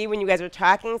see when you guys are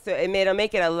talking. So it'll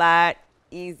make it a lot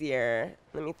easier.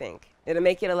 Let me think. It'll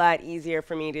make it a lot easier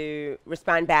for me to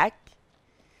respond back.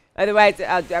 Otherwise,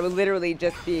 I would literally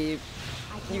just be.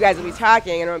 You guys will be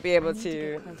talking, and I won't be able I need to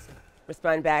to get closer.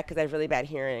 respond back because I have really bad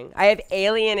hearing. I have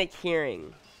alienic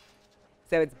hearing,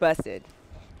 so it's busted.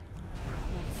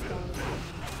 That spell isn't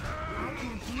ready. I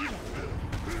can't do that.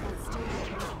 That's still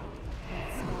recharging. That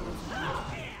spell isn't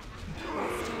ready.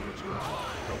 That's still recharging.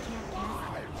 I can't cast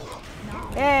it. Not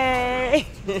ready. Hey!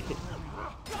 That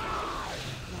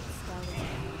spell isn't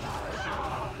ready.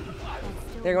 That's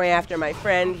still They're going after my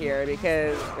friend here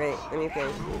because. Wait, let me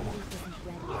think. That ability isn't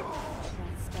ready.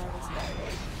 That spell isn't ready.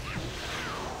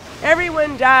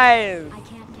 Everyone dies! I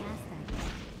can't cast that yet.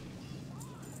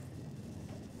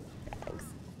 Thanks.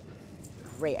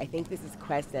 Great, I think this is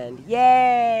quest end.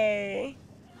 Yay!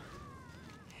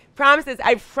 Promises,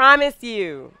 I promise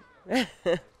you.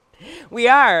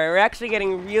 We're actually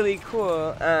getting really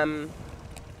cool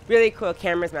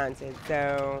cameras mounted.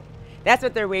 So that's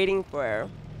what they're waiting for.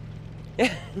 Oh,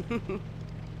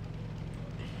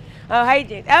 hi,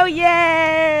 Jade. Oh,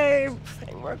 yay!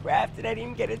 Playing Warcraft that I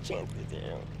didn't get a chance to do.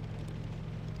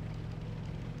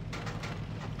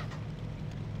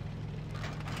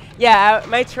 Yeah,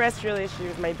 my terrestrial issue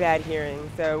is my bad hearing.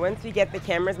 So once we get the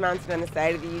cameras mounted on the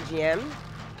side of the UGM.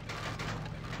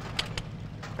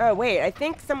 Oh, wait, I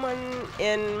think someone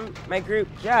in my group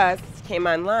just came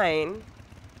online.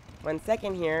 1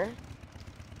 second here.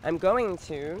 I'm going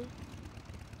to.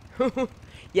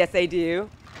 Yes, I do.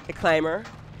 The climber.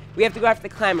 We have to go after the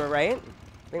climber, right?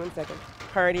 Wait 1 second.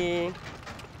 Party.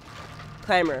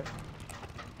 Climber.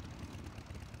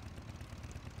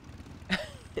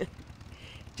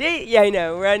 Yeah, I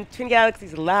know. We're on Twin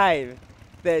Galaxies Live.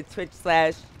 The Twitch /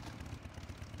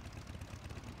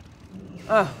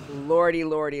 Oh, lordy,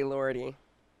 lordy, lordy.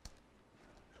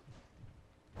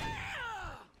 That's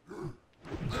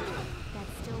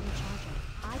still recharging.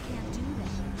 I can't do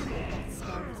that. That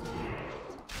spell isn't ready.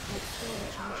 That's still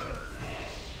recharging.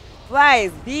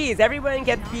 Flies, bees. Everyone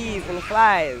gets bees and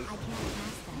flies. I can't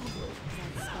cast that.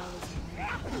 That spell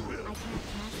isn't ready. I can't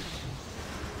cast that.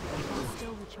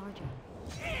 recharging.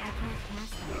 I can't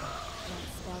cast that. That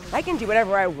spell is I can do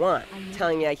whatever I want.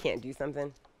 Telling me I can't do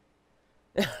something.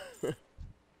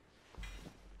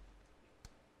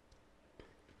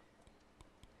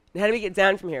 How do we get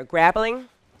down from here? Grappling?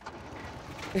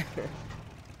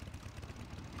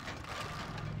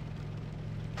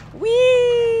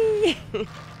 Whee!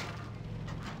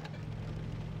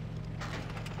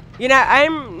 You know,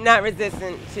 I'm not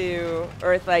resistant to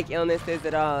Earth-like illnesses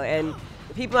at all, and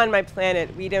the people on my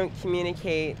planet, we don't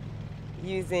communicate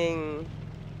using...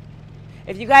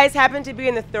 If you guys happen to be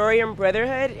in the Thorium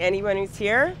Brotherhood, anyone who's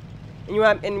here, and you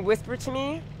want and whisper to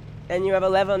me, and you have a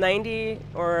level 90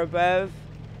 or above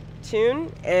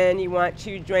tune, and you want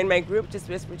to join my group, just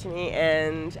whisper to me,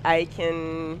 and I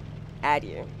can add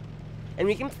you. And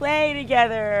we can play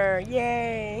together!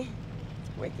 Yay!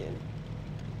 It's wicked.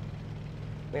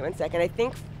 Wait 1 second. I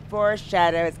think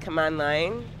Foreshadow has come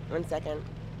online. 1 second.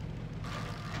 I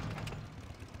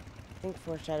think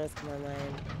Foreshadow has come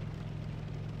online.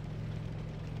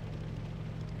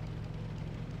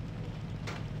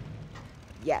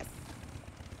 Yes.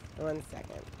 1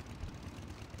 second.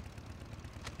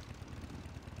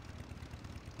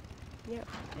 Yep.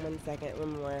 1 second.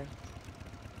 One more.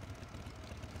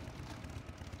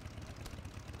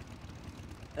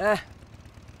 Ah.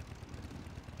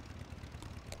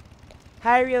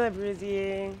 Hi, Real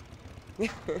Abruzzi.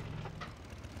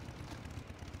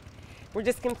 We're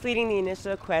just completing the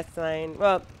initial quest line.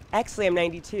 Well, actually, I'm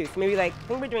 92, so maybe like I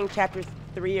think we're doing chapters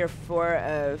 3 or 4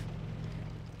 of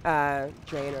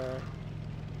Dranenor.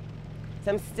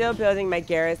 So I'm still building my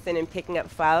garrison and picking up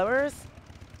followers.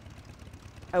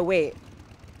 Oh wait,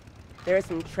 there are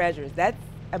some treasures. That's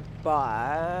a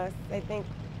boss, I think.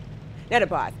 Not a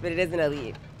boss, but it is an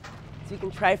elite. So we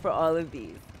can try for all of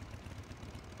these.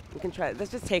 We can try.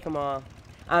 Let's just take them all.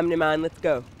 Omnimon, let's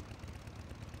go.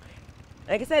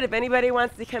 Like I said, if anybody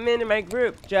wants to come into my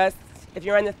group, just if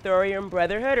you're on the Thorium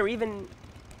Brotherhood, or even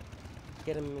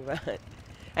get a move on,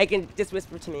 I can just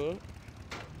whisper to me,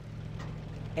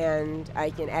 and I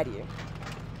can add you.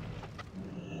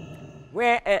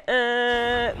 Where?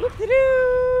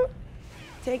 Whoop-de-doo!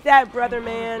 Take that, brother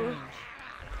man.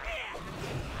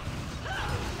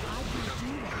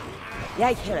 Yeah,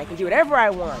 I can. I can do whatever I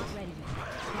want. I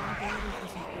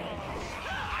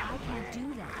can't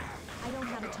do that. I don't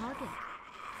have a target.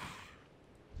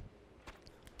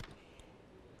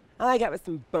 All I got was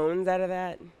some bones out of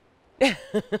that.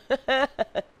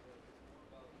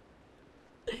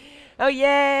 Oh,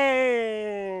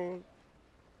 yay!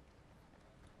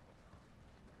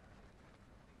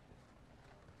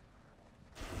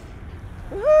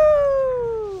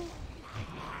 Woohoo!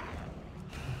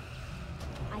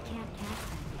 I can't cast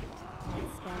that yet. That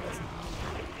spell isn't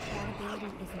ready. That ability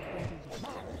isn't ready yet.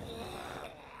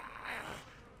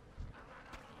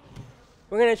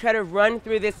 We're gonna try to run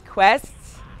through this quest.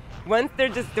 Once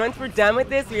we're done with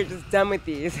this, we're just done with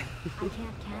these. I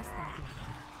can't cast that yet.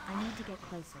 I need to get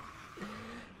closer.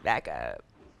 Back up.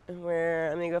 I'm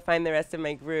gonna go find the rest of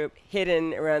my group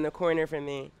hidden around the corner from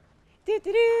me. Doo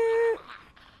 -doo -doo.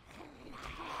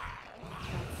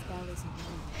 That spell isn't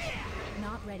ready.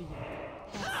 Not ready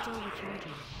yet. That's still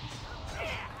recharging.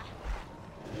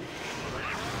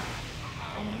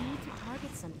 I need to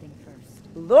target something first.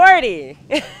 Lordy!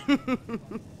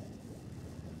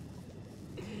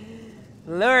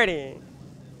 Lordy.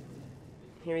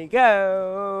 Here we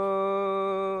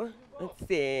go. Let's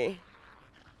see.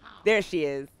 There she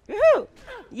is. Woohoo!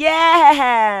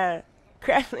 Yeah!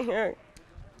 Crackling her. That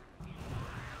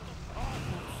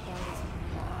spell isn't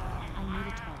ready. I need a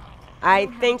target. I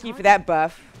thank you for that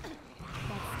buff.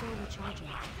 That's still recharging. I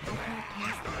can't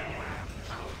cast that yet.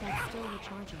 That's still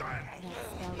recharging. That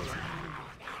spell isn't ready.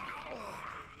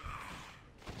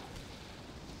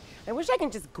 I wish I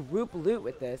could just group loot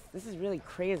with this. This is really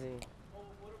crazy.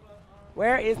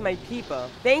 Where is my people?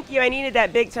 Thank you, I needed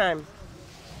that big time.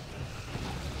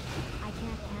 I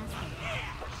can't cast that yet.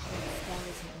 That spell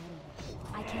isn't ready.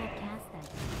 I can't cast that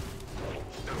yet.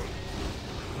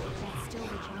 That's still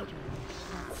recharging.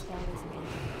 That spell isn't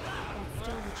ready. That's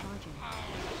still recharging.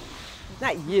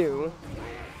 Not you.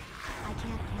 I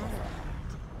can't cast that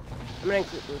yet. I'm gonna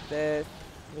group loot this.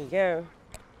 Here we go.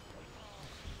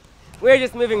 We're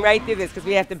just moving right through this because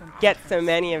we have to get so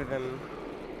many of them.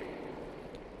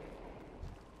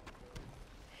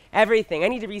 Everything. I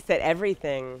need to reset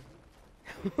everything.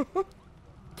 I need to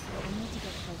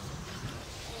get closer.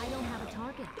 I don't have a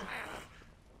target. I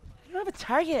don't have a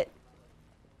target.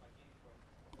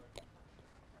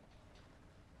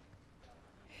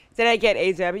 Did I get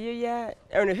AW yet?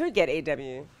 Oh no, who'd get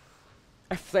AW?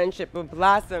 Our friendship will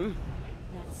blossom.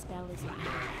 That spell isn't ready. I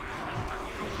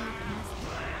can't cast it.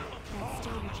 That's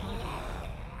still recharging.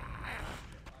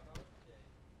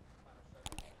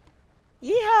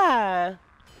 Yeah.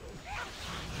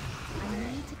 I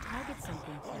need to target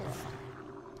something first.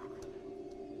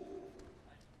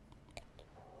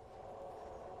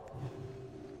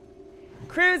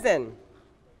 Cruising.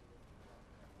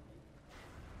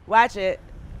 Watch it.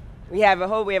 We have a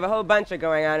whole bunch of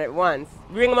going on at once.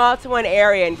 Bring them all to one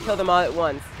area and kill them all at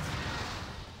once.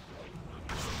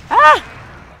 Ah!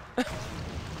 That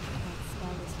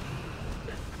spell is hard.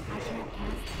 I can't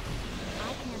cast it.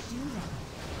 I can't do that.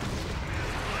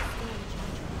 That's still the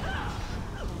charger. That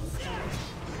spell is hard.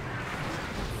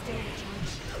 That's still the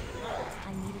charger.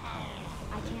 I need a card.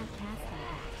 I can't cast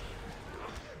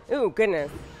that. Ooh,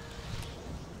 goodness.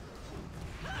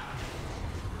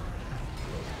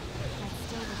 That's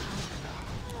still the charger. That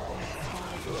spell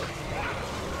is hard.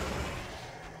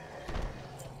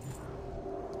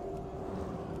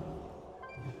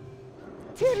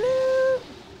 Toodaloo!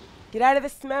 Get out of the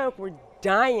smoke. We're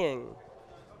dying.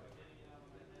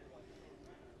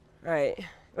 All right.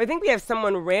 I think we have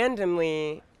someone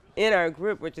randomly in our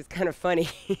group, which is kind of funny.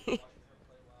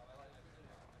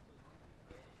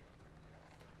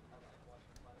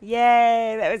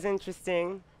 Yay, that was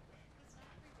interesting.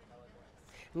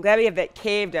 I'm glad we have that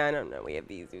cave down. Oh no, we have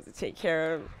these to take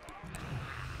care of. I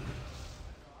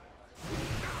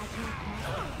can't cast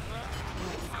that.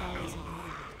 That spell is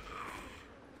hard.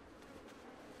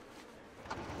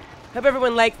 Hope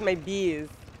everyone likes my bees.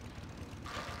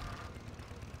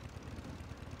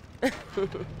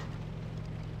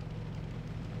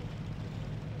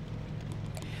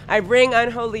 I bring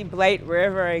unholy blight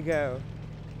wherever I go.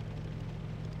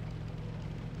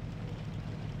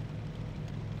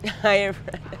 I have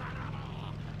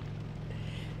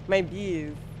my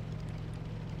bees.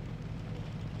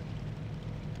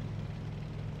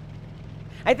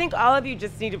 I think all of you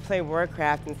just need to play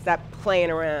Warcraft and stop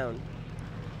playing around.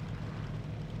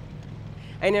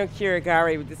 I know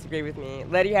Kirigari would disagree with me.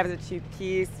 Let you have the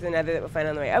 2-piece, another that we'll find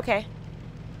on the way. Okay.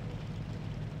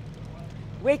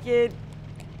 Wicked.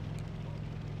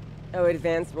 Oh,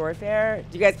 Advanced Warfare.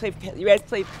 Do you guys play? You guys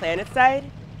play PlanetSide?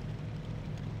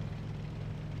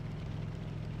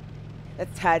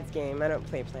 That's Todd's game. I don't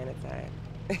play PlanetSide.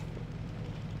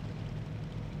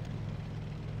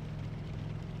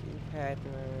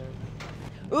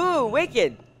 Ooh,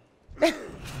 Wicked. I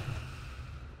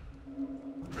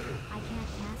can't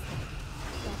cast it.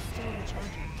 That's still the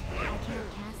charger. I can't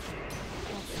cast it.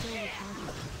 That's still the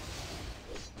charger.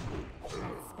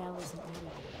 That spell isn't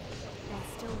ready. That's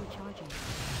still the charger.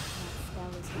 That spell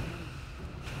isn't ready.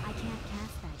 I can't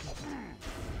cast that yet.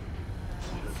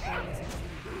 That spell isn't ready.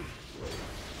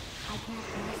 I can't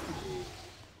cast that.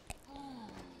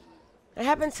 I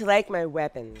happen to like my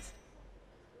weapons.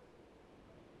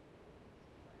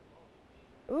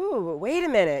 Ooh, wait a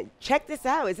minute. Check this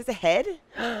out. Is this a head?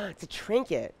 It's a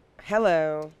trinket.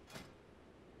 Hello.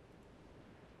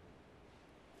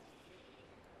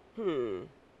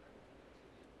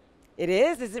 It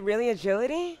is? Is it really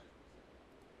agility?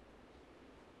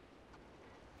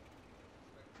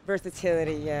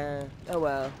 Versatility, yeah. Oh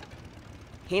well.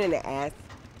 Pain in the ass.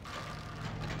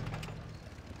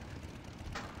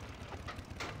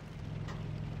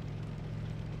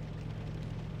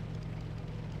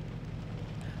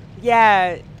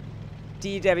 Yeah,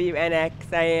 DWNX,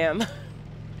 I am.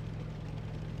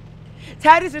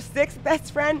 Tide is your 6th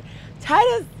best friend? Tide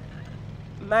is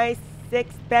my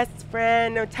 6th best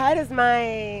friend. No, Tide is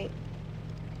my...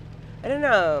 I don't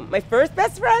know. My 1st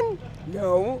best friend?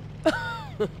 No.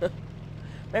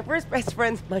 My 1st best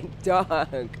friend's my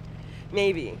dog.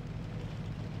 Maybe.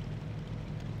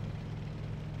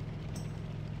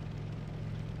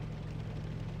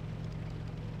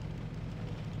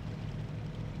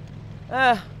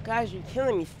 Oh, gosh, you're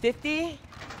killing me. 50?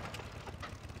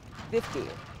 50.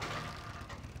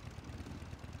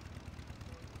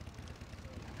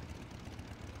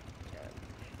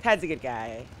 Tad's a good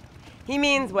guy. He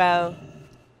means well.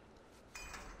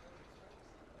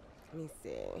 Let me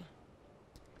see.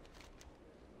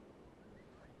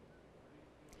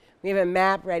 We have a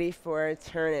map ready for a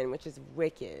turn-in, which is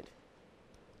wicked.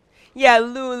 Yeah,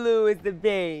 Lulu is the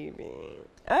baby.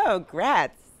 Oh,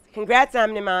 grats. Congrats,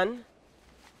 Omnimon.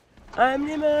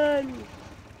 Omnimon!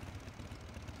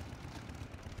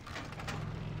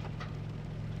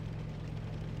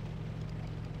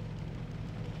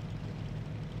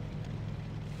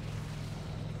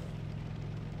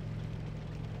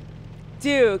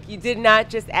 Duke, you did not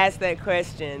just ask that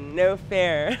question. No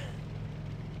fair.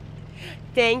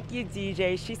 Thank you,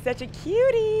 DJ. She's such a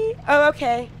cutie. Oh,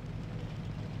 okay.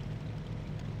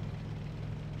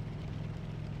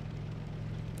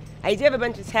 I do have a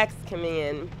bunch of texts coming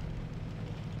in.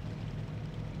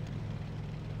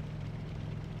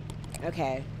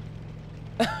 Okay.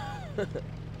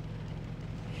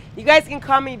 You guys can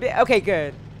call me okay,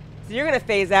 good. So you're gonna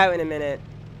phase out in a minute.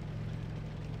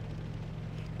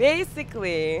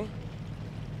 Basically,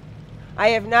 I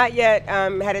have not yet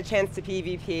had a chance to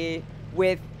PvP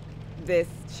with this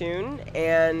tune,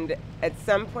 and at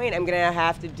some point I'm gonna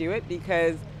have to do it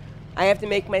because I have to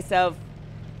make myself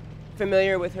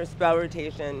familiar with her spell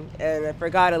rotation, and I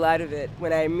forgot a lot of it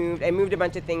when I moved. I moved a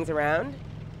bunch of things around,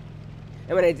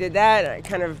 and when I did that, I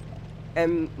kind of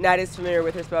am not as familiar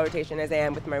with her spell rotation as I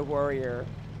am with my warrior,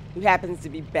 who happens to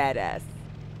be badass.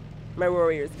 My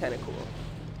warrior is kind of cool.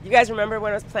 You guys remember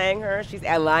when I was playing her? She's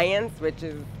Alliance, which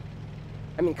is,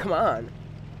 I mean, come on.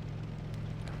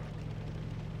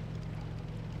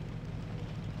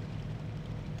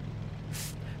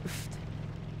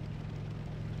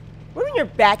 What do you mean you're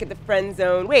back at the friend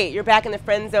zone? Wait, you're back in the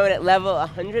friend zone at level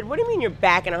 100? What do you mean you're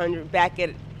back at 100? Back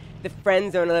at the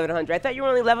friend zone at level 100? I thought you were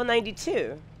only level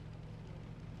 92.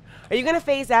 Are you gonna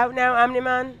phase out now,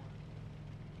 Omnimon?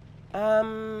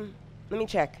 Let me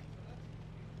check.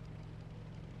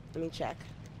 Let me check.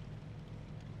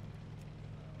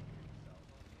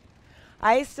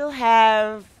 I still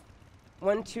have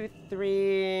 1, 2,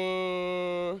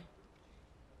 3.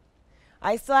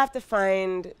 I still have to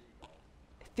find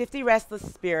 50 restless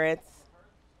spirits.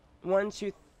 1,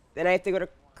 2, and I have to go to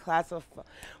class of.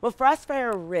 Well,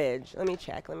 Frostfire Ridge. Let me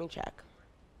check. Let me check.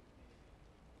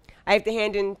 I have to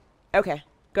hand in. Okay,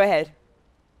 go ahead.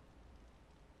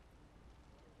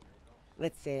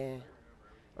 Let's see.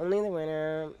 Only the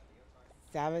winner.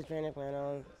 Savage Random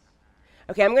Reynolds.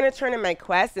 Okay, I'm gonna turn in my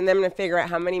quest, and then I'm gonna figure out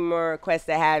how many more quests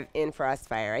I have in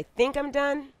Frostfire. I think I'm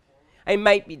done. I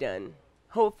might be done.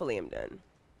 Hopefully, I'm done.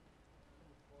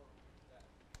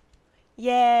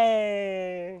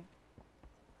 Yay!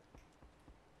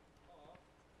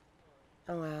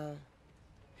 Oh wow.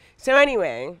 So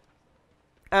anyway,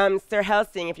 Sir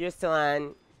Helsing, if you're still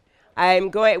on, I'm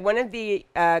going. One of the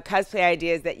cosplay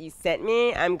ideas that you sent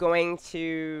me, I'm going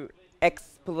to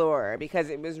explore because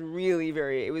it was really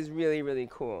really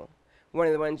cool. One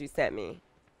of the ones you sent me.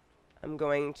 I'm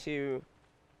going to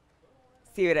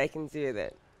see what I can do with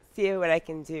it. See what I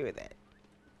can do with it.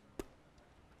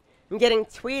 I'm getting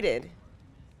tweeted.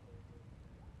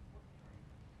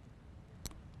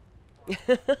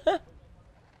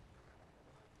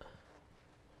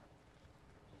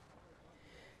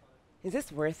 Is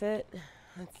this worth it?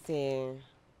 Let's see.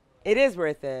 It is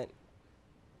worth it.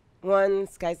 1,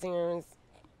 Sky Singers.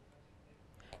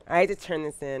 I had to turn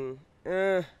this in.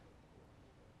 Ugh.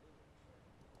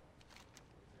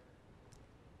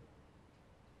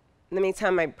 Let me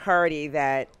tell my party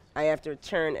that I have to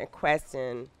return a quest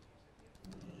in.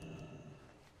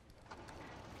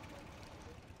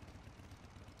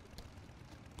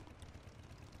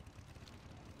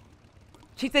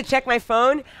 She said check my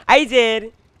phone. I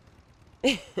did.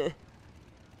 Let's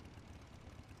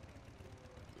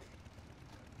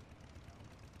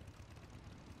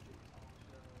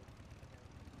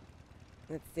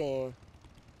see.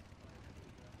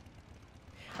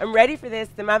 I'm ready for this.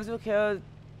 The mobs will kill.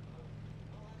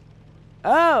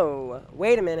 Oh,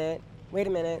 wait a minute. Wait a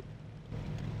minute.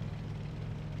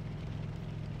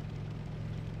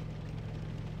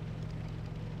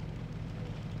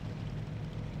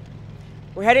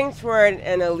 We're heading toward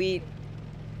an elite.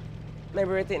 My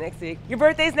birthday next week. Your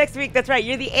birthday's next week. That's right.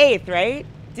 You're the 8th, right?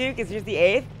 Duke, is yours the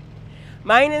 8th?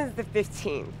 Mine is the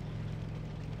 15th.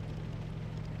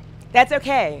 That's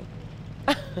okay.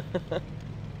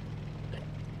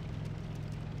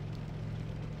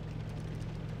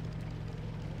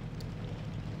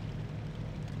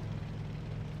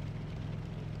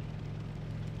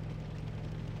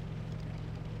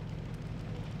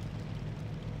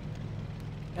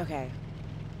 Okay.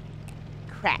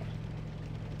 Crap.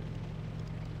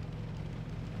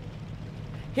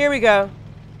 Here we go.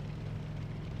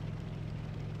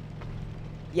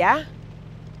 Yeah?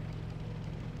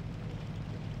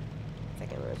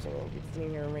 Second motion, keeps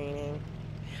doing her raining.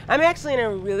 I'm actually in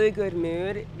a really good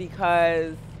mood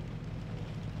because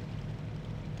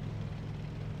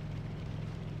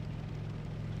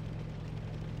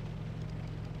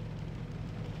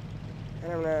I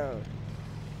don't know.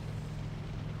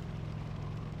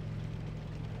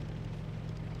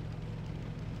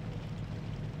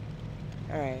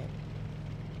 All right.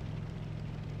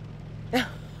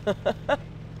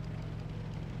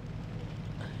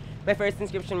 My first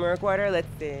inscription work order. Let's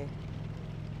see.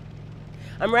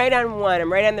 I'm right on 1.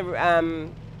 I'm right on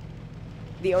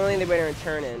the only the winner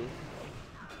returning.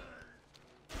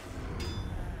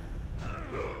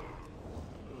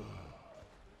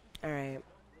 All right.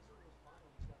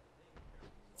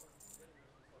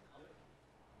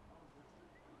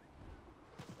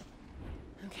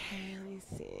 Okay, let me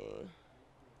see.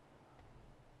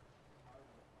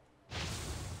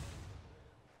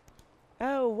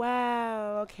 Oh,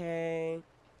 wow. Okay.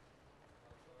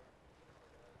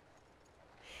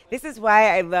 This is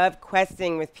why I love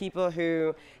questing with people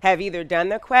who have either done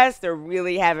the quest or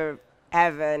really have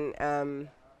an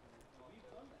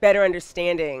better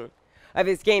understanding of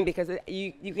this game, because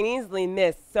you can easily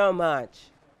miss so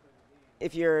much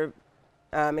if you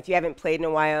haven't played in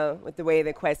a while with the way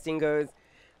the questing goes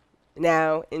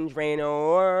now in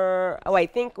Dranenor. Oh, I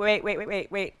think wait.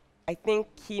 I think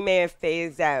he may have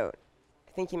phased out.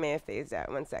 I think he may have phased out.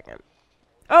 1 second.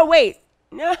 Oh wait,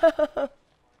 no.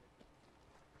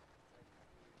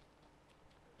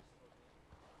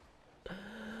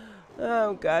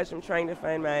 Oh gosh, I'm trying to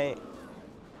find my.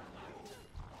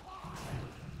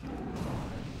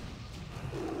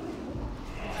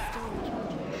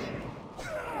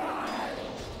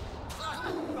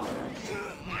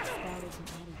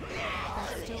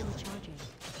 That's still recharging.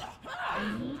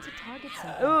 I need to target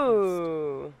something.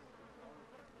 Ooh.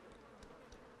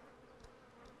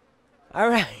 All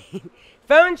right.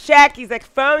 Phone check. He's like,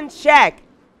 phone check.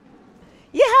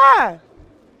 Yeah.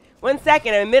 1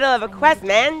 second. I'm in the middle of a quest,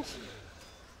 man.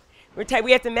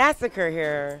 We have to massacre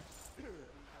here.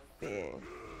 Let's see.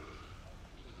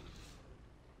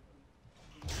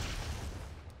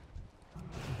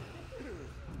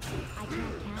 I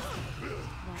can't cast it.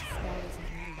 That spell isn't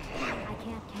ready. I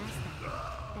can't cast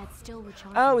that. That's still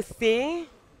recharging. Oh, see?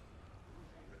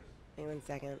 Wait 1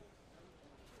 second.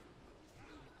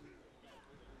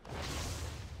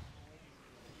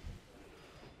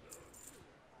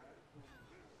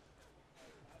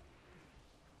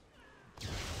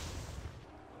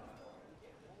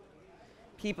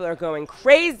 People are going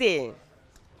crazy.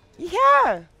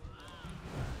 Yeah.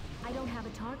 I don't have a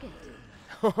target.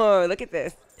 Oh, look at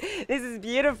this. This is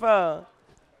beautiful.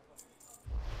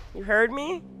 You heard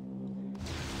me?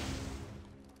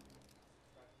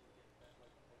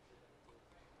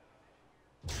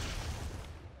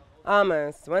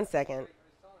 Almost. 1 second.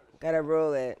 Gotta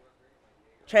roll it.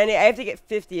 I have to get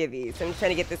 50 of these. I'm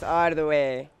trying to get this out of the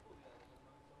way.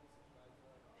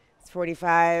 It's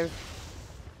 45.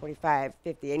 45,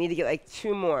 50. I need to get like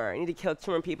 2 more. I need to kill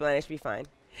 2 more people and I should be fine.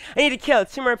 I need to kill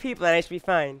 2 more people and I should be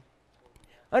fine.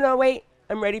 Oh no, wait.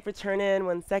 I'm ready for turn in.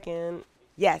 1 second.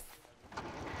 Yes.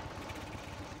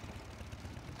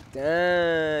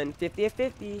 Done. 50 of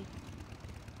 50.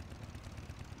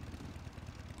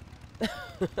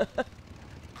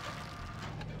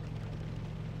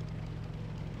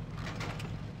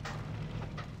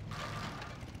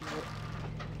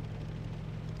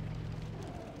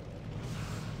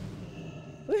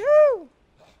 Woohoo!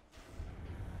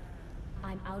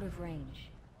 I'm out of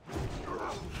range. That spell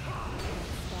isn't.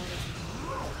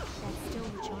 That's still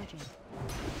recharging.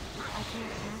 I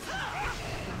can't cast it.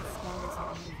 That spell isn't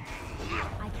ready.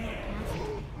 I can't cast it.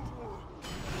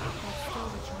 That's still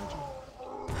recharging.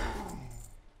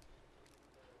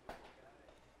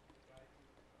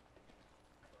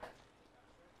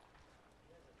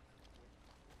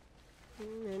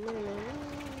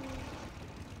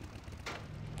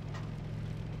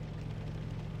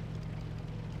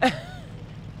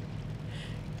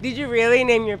 Did you really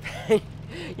name your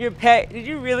pet did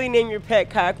you really name your pet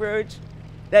Cockroach?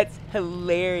 That's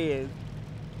hilarious.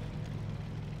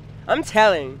 I'm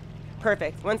telling.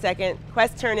 Perfect. 1 second.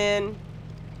 Quest turn in.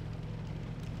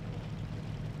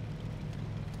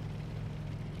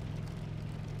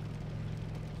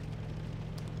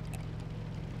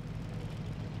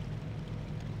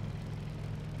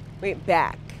 Wait,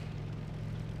 back.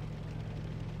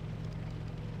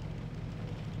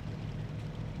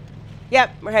 Yep,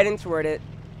 we're heading toward it.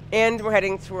 And we're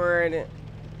heading toward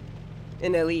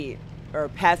an elite. Or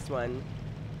past one.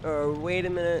 Or wait a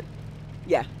minute.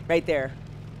 Yeah, right there.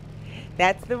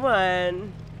 That's the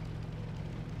one.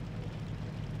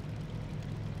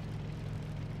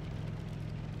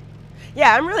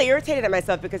 Yeah, I'm really irritated at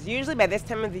myself because usually by this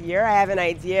time of the year I have an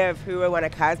idea of who I want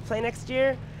to cosplay next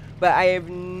year. But I have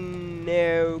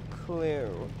no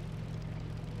clue.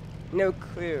 No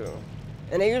clue.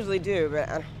 And I usually do,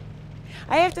 but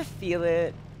I have to feel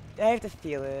it. I have to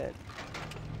feel it.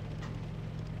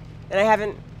 And I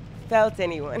haven't felt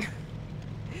anyone.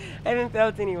 I haven't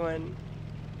felt anyone.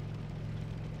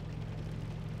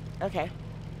 Okay.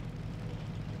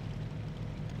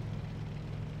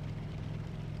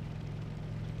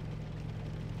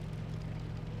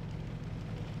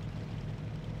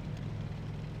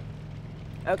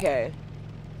 Okay.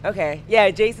 Okay.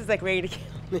 Yeah, Jace is like ready to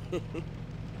kill me.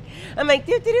 I'm like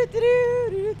doo doo doo doo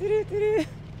doo doo doo doo.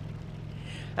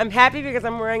 I'm happy because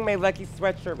I'm wearing my lucky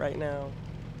sweatshirt right now.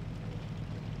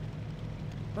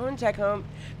 Phone check home.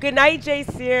 Good night, J.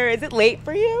 Sear. Is it late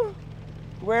for you?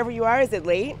 Wherever you are, is it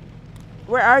late?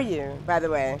 Where are you, by the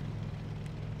way?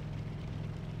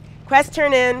 Quest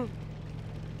turn in.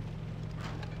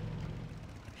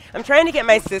 I'm trying to get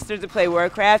my sister to play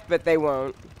Warcraft, but they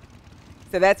won't.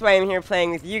 So that's why I'm here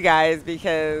playing with you guys,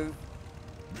 because...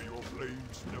 May your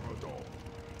blades never dull.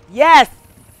 Yes!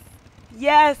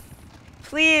 Yes!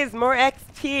 Please, more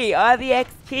XP. All the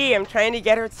XP. I'm trying to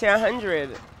get her to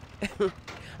 100.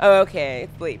 Oh, okay.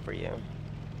 It's late for you.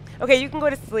 Okay, you can go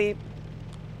to sleep.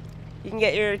 You can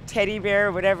get your teddy bear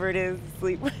or whatever it is to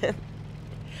sleep with.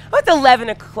 Oh, it's 11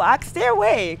 o'clock. Stay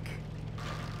awake.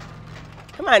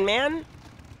 Come on, man.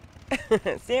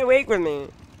 Stay awake with me.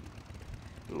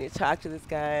 I need to talk to this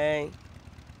guy.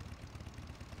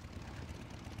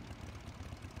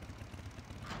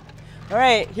 All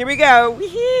right, here we go.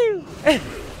 Woohoo! I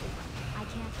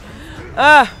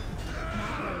can't.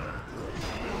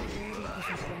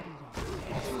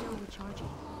 Still recharging.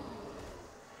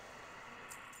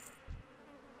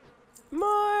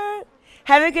 More.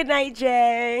 Have a good night,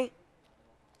 Jay.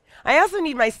 I also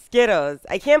need my Skittles.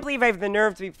 I can't believe I have the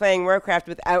nerve to be playing Warcraft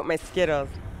without my Skittles.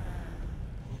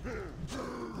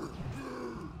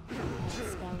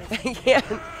 I can't.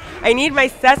 I need my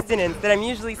sustenance that I'm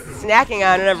usually snacking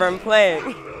on whenever I'm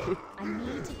playing. I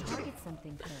need to target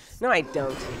something first. No, I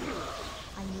don't.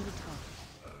 I need a target.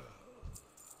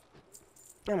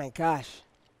 Oh my gosh.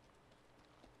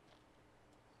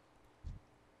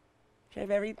 Should I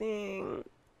have everything?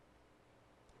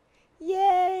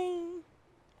 Yay!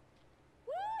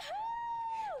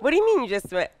 What do you mean you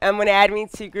just want to add me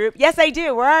to group? Yes, I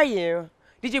do. Where are you?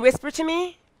 Did you whisper to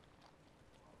me?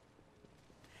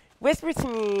 Whisper to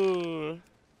me.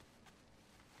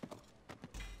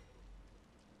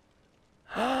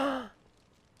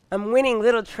 I'm winning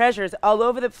little treasures all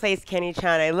over the place,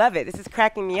 Kenny-chan. I love it. This is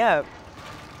cracking me up.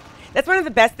 That's one of the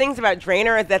best things about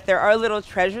Dranenor is that there are little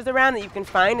treasures around that you can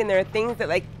find, and there are things that,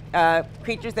 like,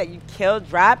 creatures that you kill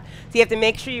drop. So you have to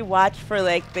make sure you watch for,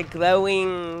 like, the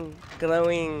glowing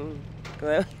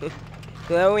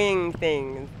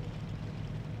things.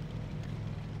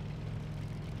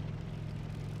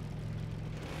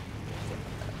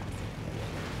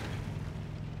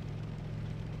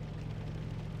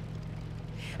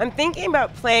 I'm thinking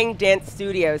about playing Dance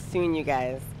Studios soon, you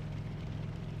guys.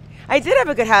 I did have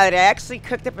a good holiday. I actually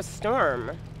cooked up a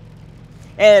storm.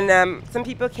 And some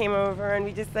people came over and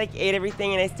we just like ate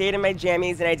everything, and I stayed in my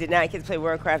jammies and I did not get to play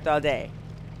Warcraft all day.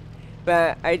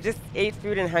 But I just ate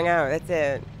food and hung out. That's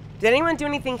it. Did anyone do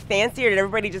anything fancy, or did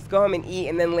everybody just go home and eat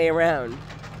and then lay around?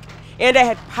 And I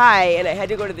had pie, and I had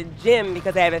to go to the gym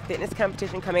because I have a fitness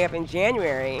competition coming up in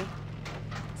January.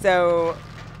 So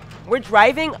we're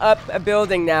driving up a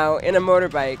building now in a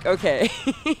motorbike. Okay.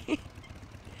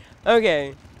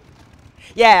 Okay.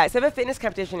 Yeah, so I have a fitness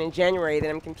competition in January that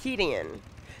I'm competing in.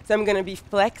 So I'm going to be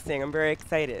flexing. I'm very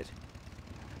excited.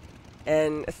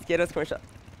 And a Skittles commercial.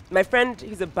 My friend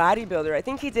who's a bodybuilder, I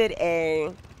think he did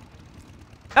a...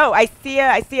 Oh, I see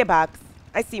a box.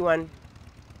 I see one.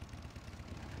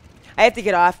 I have to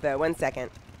get off, though. 1 second.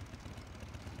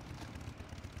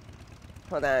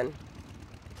 Hold on.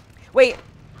 Wait.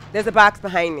 There's a box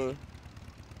behind me.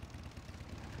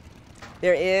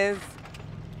 There is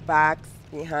box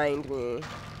behind me.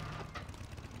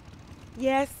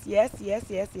 Yes, yes, yes,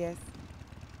 yes, yes.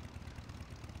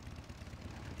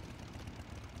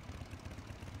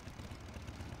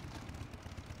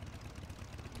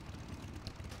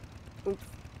 Oops.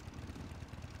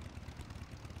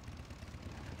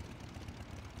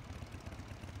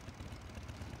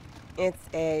 It's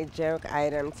a joke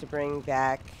item to bring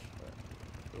back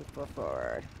equal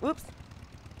forward. Oops.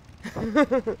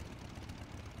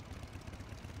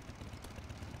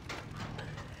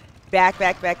 Back.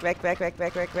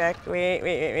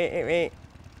 Wait.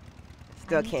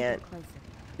 Still can't.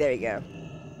 There you go.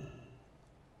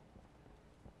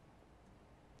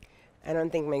 I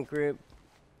don't think my group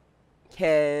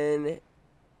can...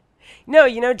 No,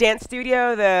 you know Dance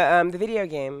Studio, the video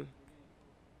game.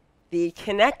 The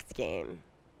Connect game.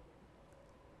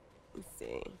 Let's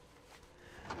see.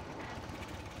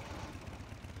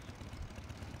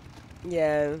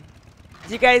 Yeah.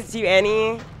 Do you guys do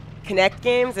any Connect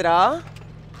games at all?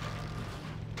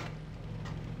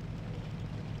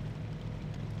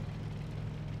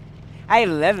 I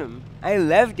love them. I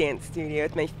love Dance Studio.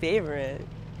 It's my favorite.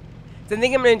 So I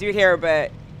think I'm going to do it here,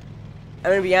 but I'm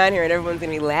going to be on here and everyone's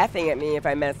going to be laughing at me if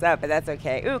I mess up, but that's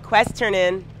okay. Ooh, quest turn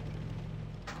in.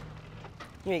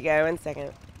 Here we go. 1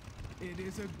 second. It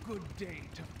is a good day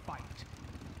to fight.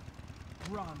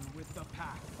 Run with the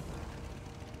pack.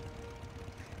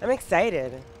 I'm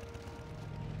excited.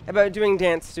 about doing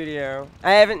Dance Studio.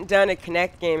 I haven't done a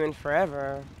Connect game in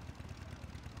forever.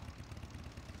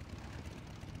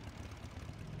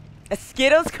 A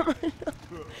Skittles commercial?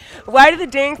 Why do the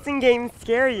dancing games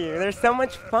scare you? They're so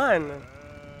much fun.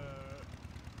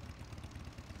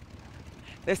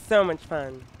 They're so much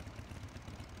fun.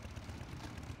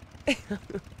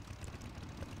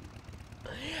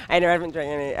 I know I haven't drank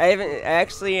any. I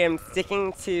actually am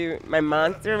sticking to my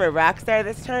Monster, my Rockstar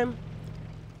this time.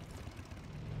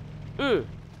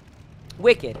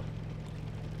 Wicked.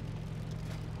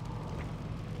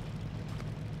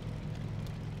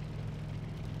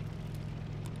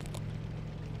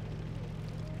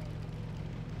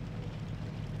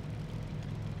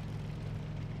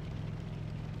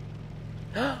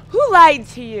 Who lied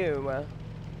to you?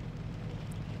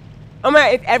 Oh my,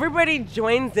 if everybody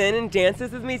joins in and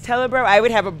dances with me, Telebro, I would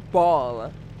have a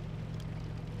ball.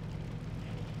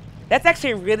 That's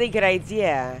actually a really good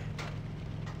idea.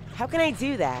 How can I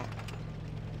do that?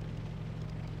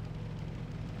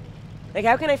 Like,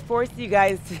 how can I force you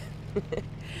guys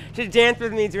to dance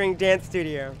with me during Dance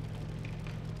Studio?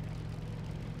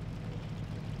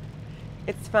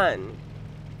 It's fun.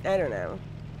 I don't know.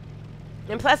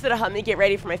 And plus, it'll help me get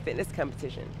ready for my fitness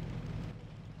competition.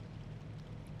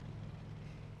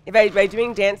 By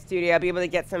doing Dance Studio, I'll be able to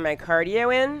get some of my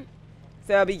cardio in.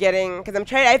 So I'll be getting, because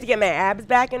I have to get my abs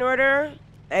back in order.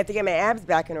 I have to get my abs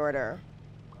back in order.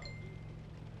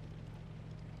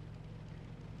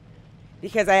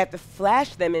 Because I have to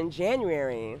flash them in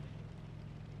January.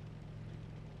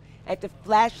 I have to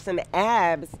flash some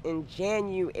abs in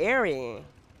January.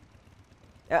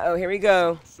 Uh-oh, here we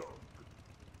go.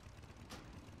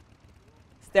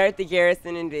 Start the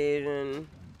Garrison invasion.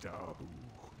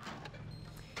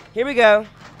 Here we go.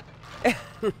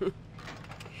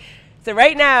 So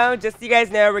right now, just so you guys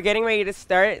know, we're getting ready to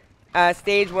start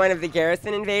stage 1 of the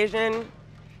Garrison invasion.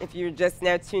 If you're just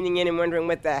now tuning in and wondering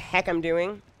what the heck I'm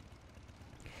doing.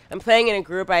 I'm playing in a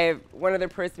group. I have one other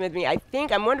person with me. I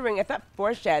thought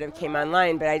Foreshadow came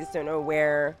online, but I just don't know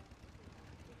where.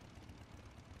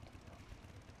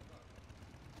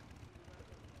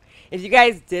 If you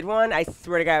guys did one, I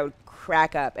swear to God, I would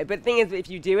crack up. But the thing is, if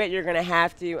you do it, you're going to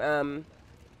have to, you're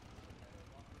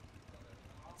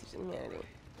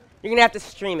going to have to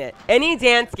stream it. Any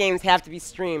dance games have to be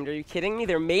streamed. Are you kidding me?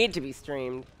 They're made to be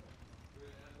streamed.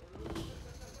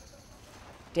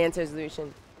 Dance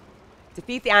resolution.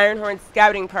 Defeat the Ironhorn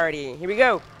scouting party. Here we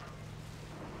go.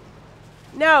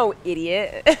 No,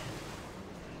 idiot. That's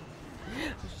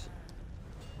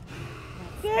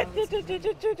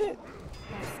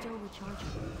still recharging.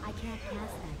 I can't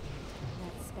cast that yet.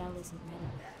 That spell isn't ready.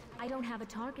 I don't have a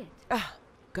target. Oh,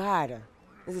 God.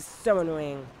 This is so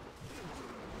annoying.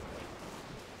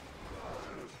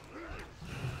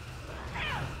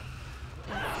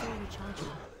 That's still recharging.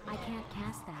 I can't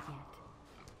cast that yet.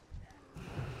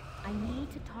 I need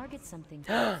to target something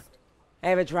first. I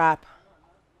have a drop.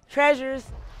 Treasures.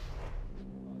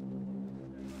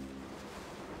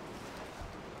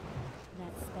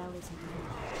 That spell isn't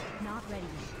ready. Not ready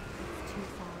yet. It's too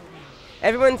far away.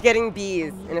 Everyone's getting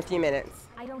bees in a few minutes.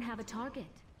 I don't have a target.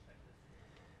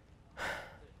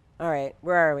 All right,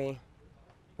 where are we?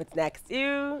 What's next?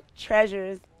 Ooh,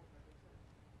 treasures.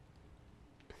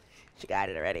 She got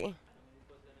it already.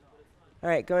 All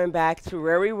right, going back to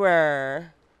where we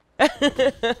were.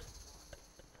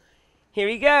 Here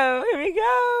we go. Here we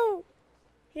go.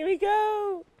 Here we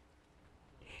go.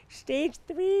 Stage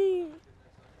 3.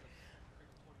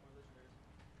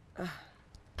 Crap.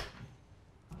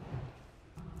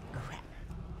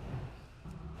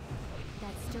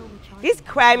 That's still recharging. These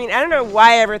I mean, I don't know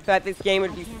why I ever thought this game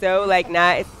would be so, like,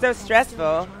 not. It's so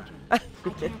stressful. I can't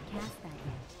cast that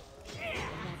yet.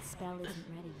 That spell isn't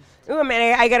ready yet. Ooh,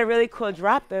 man, I got a really cool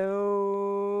drop,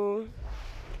 though.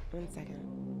 1 second.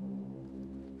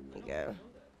 There you go.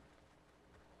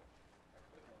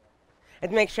 I have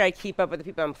to make sure I keep up with the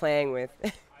people I'm playing with.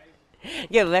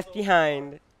 Get left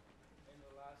behind.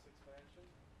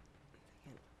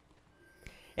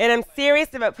 And I'm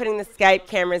serious about putting the Skype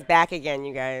cameras back again,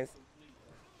 you guys.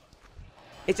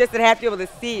 It's just that I have to be able to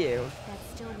see you.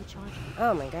 That's still recharging.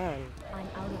 Oh, my God. I'm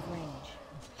out of range.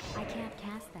 I can't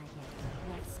cast that yet.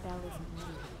 That spell isn't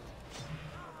ready yet.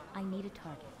 I need a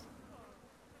target.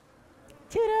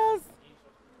 Toodles!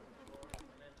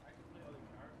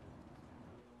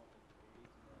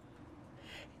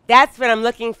 That's what I'm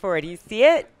looking for. Do you see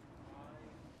it?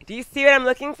 Do you see what I'm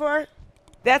looking for?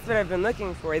 That's what I've been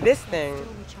looking for. This thing.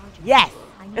 Still recharging. Yes!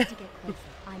 I need to get closer.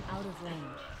 I'm out of range.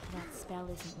 That spell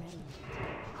isn't ready yet.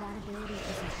 That ability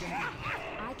isn't ready.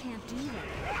 I can't do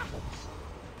that.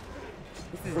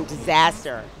 This is a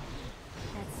disaster.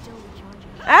 That's still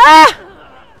recharging. Ah!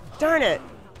 Darn it.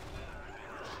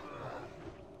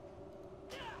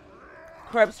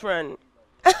 Corpse run.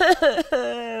 I'm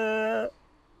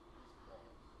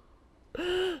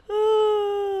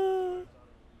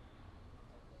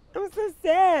so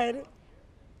sad.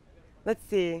 Let's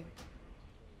see.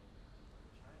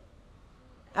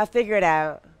 I'll figure it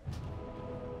out.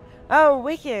 Oh,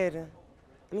 wicked.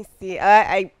 Let me see.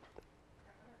 Yeah,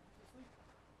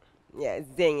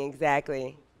 zing,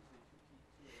 exactly.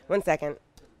 1 second.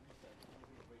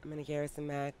 I'm gonna garrison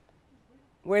Mac.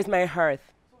 Where's my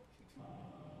hearth?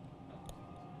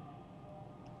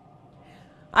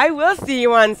 I will see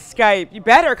you on Skype. You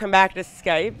better come back to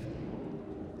Skype.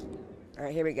 All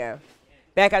right, here we go.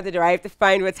 Back out the door. I have to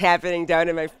find what's happening down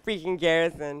in my freaking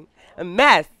garrison. A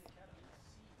mess.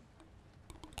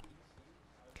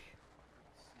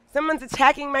 Someone's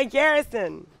attacking my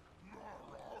garrison.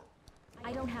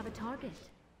 I don't have a target.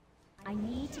 I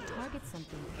need to target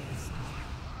something first.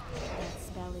 That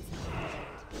spell isn't ready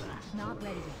yet. Not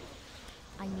ready yet.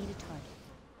 I need a target.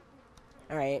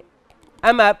 All right.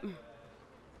 I'm up.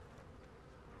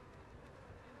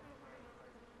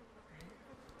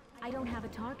 I don't have a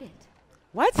target.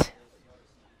 What?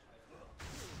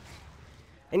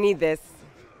 I need this.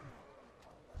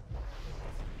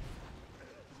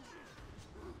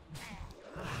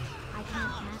 I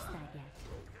can't cast that yet.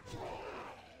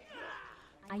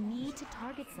 I need to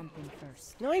target something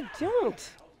first. No, I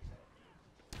don't.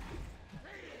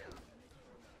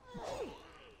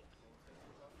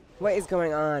 What is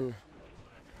going on?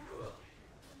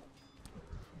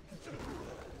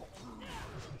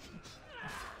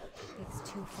 It's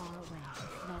too far away.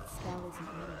 That spell isn't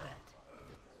ready yet.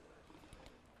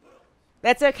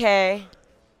 That's okay.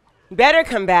 Better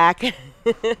come back.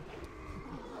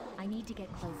 I need to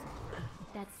get closer.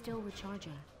 That's still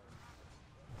recharging.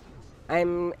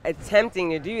 I'm attempting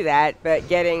to do that, but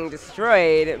getting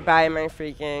destroyed by my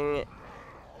freaking...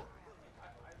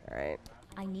 Alright.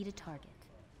 I need a target.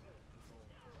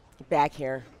 Get back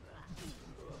here.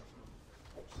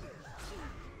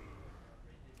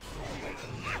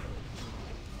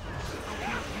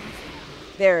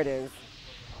 There it is.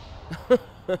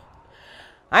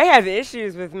 I have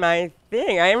issues with my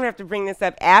thing. I'm going to have to bring this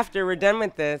up after we're done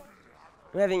with this.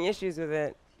 I'm having issues with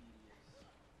it.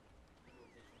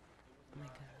 Oh my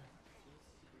God.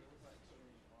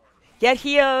 Get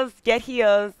heals, get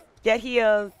heals, get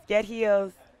heals, get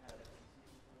heals.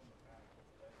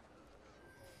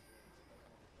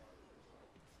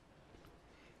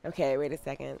 Okay, wait a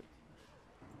second.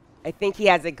 I think he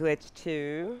has a glitch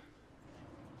too.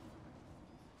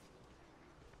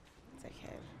 It's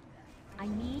okay. I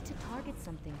need to target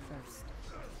something first.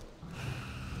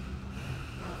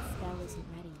 That spell isn't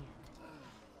ready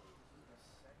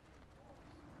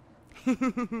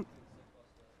yet.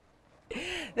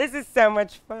 This is so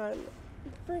much fun.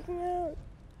 I'm freaking out.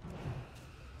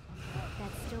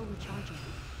 That's still recharging.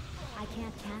 I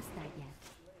can't cast that yet.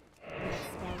 That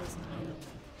spell isn't ready yet.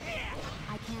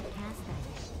 I can't cast that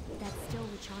yet. That's still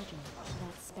recharging.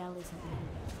 That spell isn't ready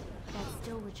yet. That's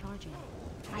still recharging.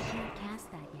 I can't cast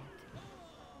that yet.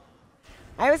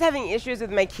 I was having issues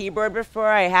with my keyboard before.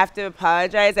 I have to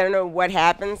apologize. I don't know what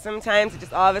happens sometimes.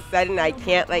 Just all of a sudden I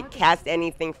can't like cast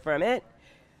anything from it.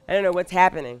 I don't know what's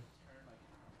happening.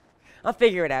 I'll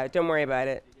figure it out. Don't worry about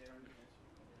it.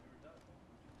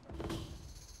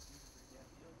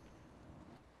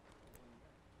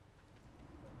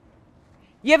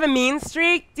 You have a mean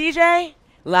streak, DJ?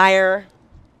 Liar.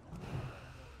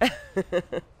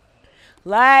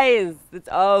 Lies. It's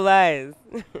all lies.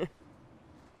 Wait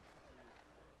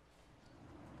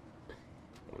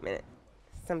a minute.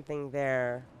 Something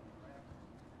there.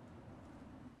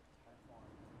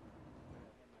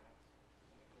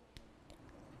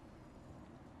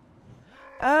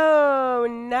 Oh,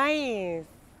 nice.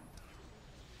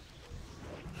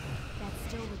 That's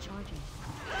still recharging.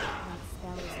 That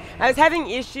spell isn't ready. I was having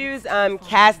issues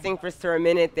casting for a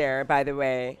minute there, by the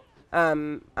way.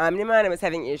 Omnimon, I was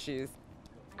having issues.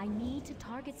 I need to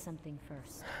target something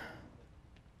first.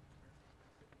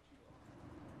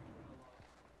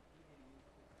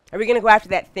 Are we going to go after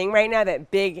that thing right now, that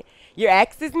big... Your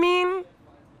ex is mean?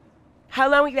 How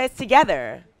long were you guys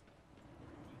together?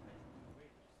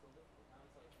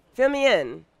 Fill me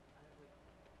in.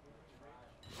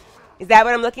 Is that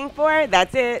what I'm looking for?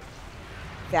 That's it.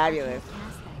 Fabulous.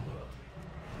 Cast that yet.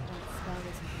 That spell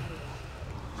isn't ready yet.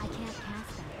 I can't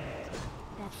cast that yet.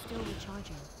 That's still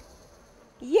recharging.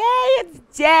 Yay, it's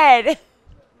dead.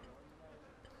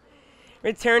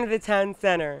 Return to the town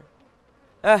center.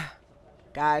 Ugh,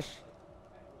 gosh.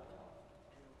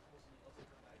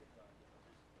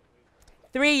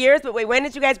 3 years? But wait, when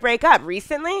did you guys break up?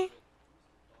 Recently?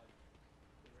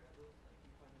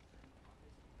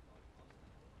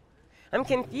 I'm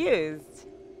confused.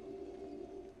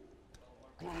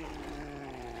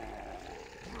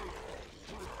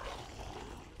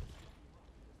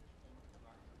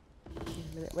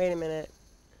 Wait a minute.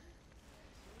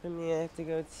 Let me have to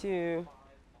go to...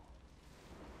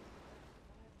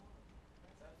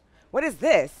 What is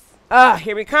this? Ah,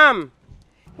 here we come.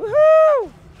 Woohoo!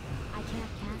 I can't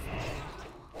cast that.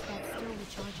 That's still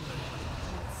recharging.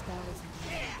 That spell isn't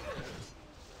ready.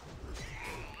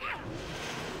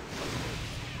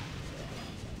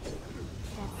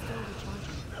 That's still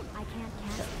recharging. I can't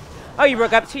cast that. Oh, you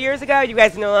broke up 2 years ago? You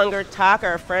guys no longer talk or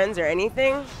are friends or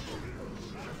anything?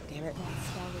 Damn it. That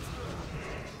spell isn't ready.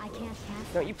 I can't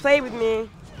cast Don't you play with me.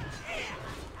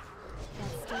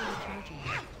 That's still recharging.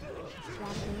 That ability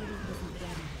isn't ready.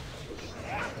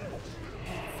 That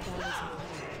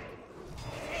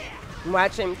spell isn't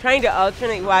ready. I'm trying to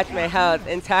alternate watch my health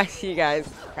and talk to you guys.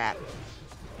 Crap.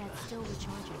 That's still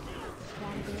recharging.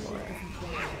 That ability isn't ready.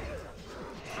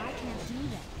 I can't do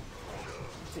that.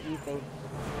 That's what you think.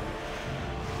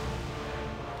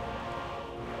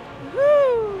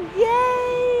 Woo!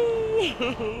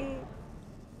 Yay!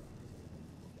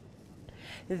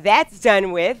 That's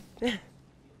done with.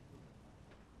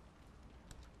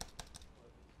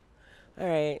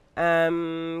 Alright,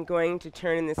 I'm going to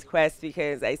turn in this quest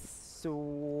because I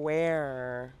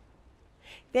swear.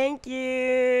 Thank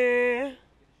you.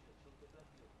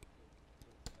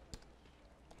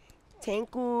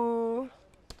 Thank you.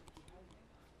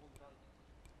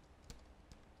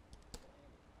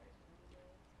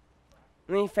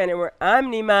 Let me find out where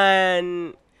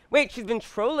Omni-Man. Wait, she's been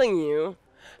trolling you.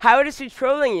 How is she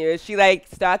trolling you? Is she like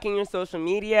stalking your social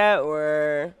media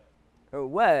or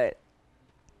what?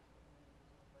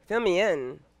 Fill me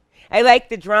in. I like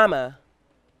the drama.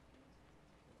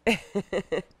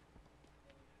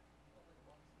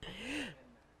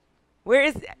 Where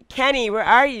is Kenny? Where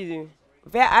are you?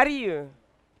 Where are you?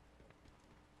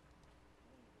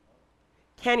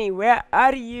 Kenny, where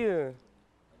are you?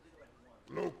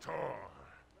 Lotar.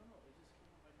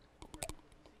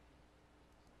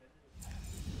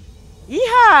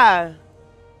 Yeehaw!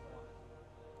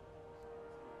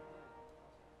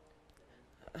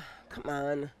 Come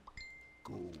on.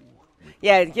 Go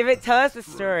Yeah, tell us the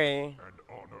story. and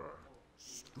honor,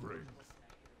 strength.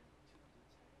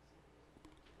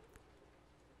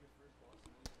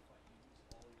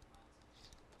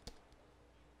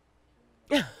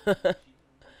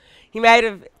 He might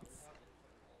have.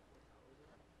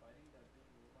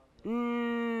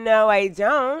 No, I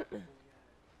don't.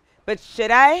 But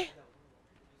should I?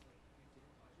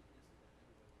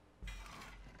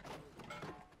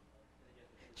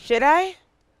 Should I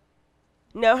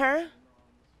know her?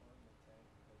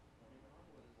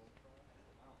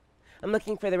 I'm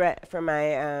looking for for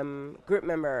my group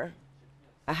member.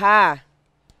 Aha.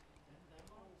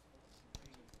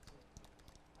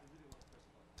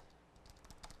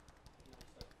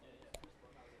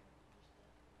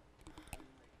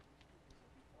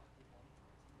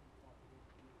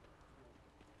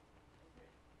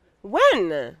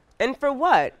 When? And for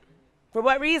what? For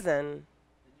what reason?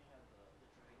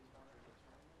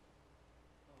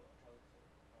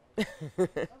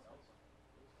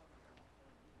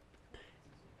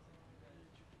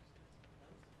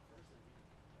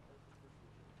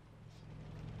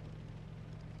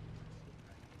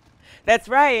 That's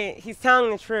right. He's telling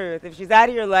the truth. If she's out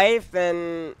of your life,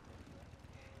 then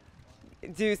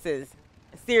deuces.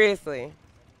 Seriously.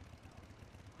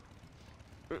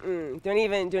 Don't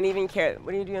even care.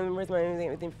 What are you doing? Where's my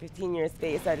within 15 years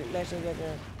space? I didn't actually get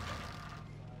there.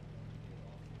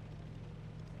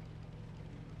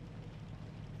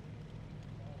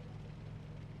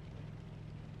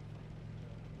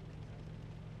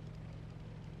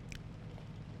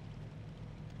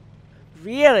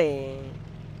 Really?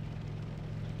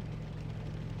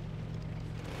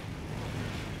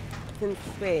 Since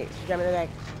wait, she's coming back.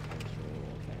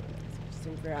 Just to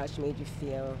figure out how she made you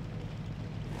feel.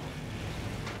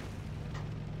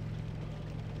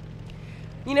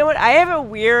 You know what? I have a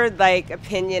weird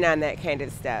opinion on that kind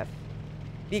of stuff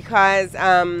because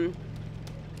I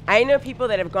know people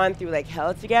that have gone through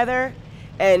hell together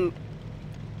and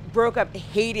broke up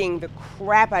hating the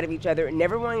crap out of each other and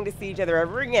never wanting to see each other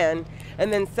ever again,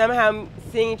 and then somehow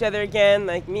seeing each other again,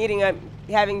 meeting up,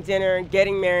 having dinner,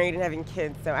 getting married, and having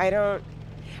kids. So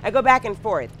I go back and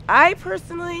forth. I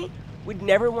personally would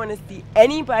never want to see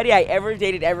anybody I ever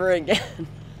dated ever again.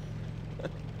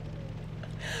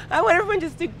 I want everyone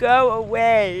just to go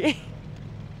away.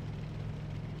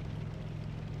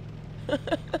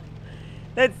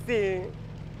 Let's see.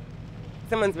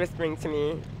 Someone's whispering to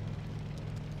me.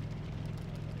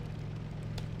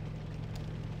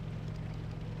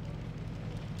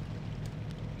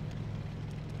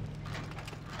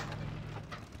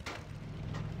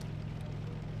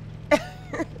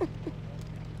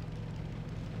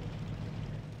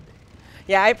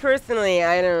 Yeah, I personally,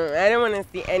 I don't want to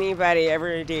see anybody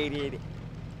ever dated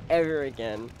ever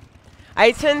again.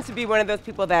 I tend to be one of those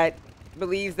people that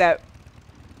believes that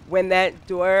when that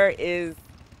door is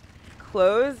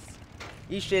closed,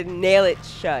 you should nail it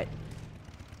shut.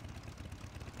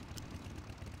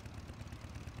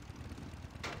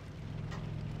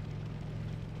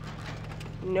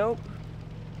 Nope.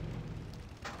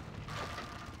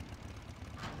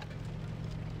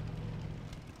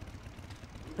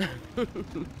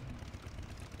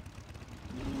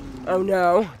 Oh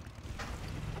no.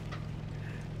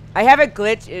 I have a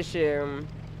glitch issue.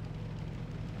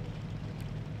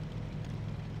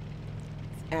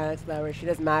 Alex Lauer, she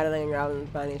does modeling rather than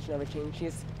Bonnie. She never changed.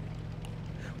 She's.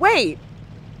 Wait!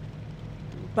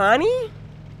 Bonnie?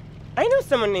 I know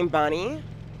someone named Bonnie.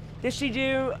 Does she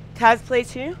do cosplay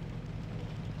too?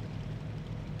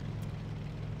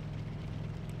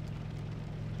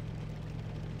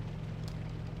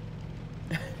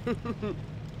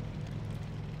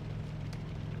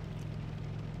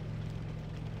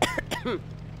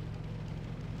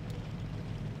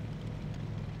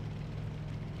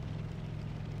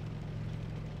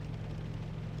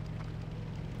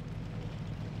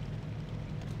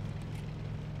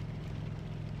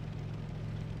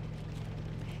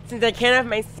 Since I can't have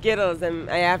my Skittles,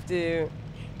 I have to...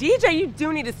 DJ, you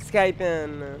do need to Skype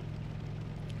in.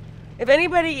 If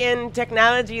anybody in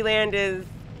technology land is...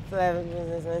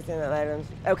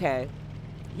 Okay.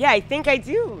 Yeah, I think I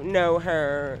do know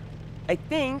her. I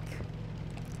think.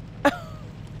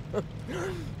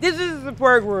 This is a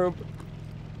support group.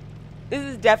 This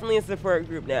is definitely a support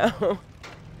group now.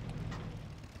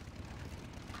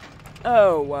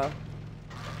 Oh.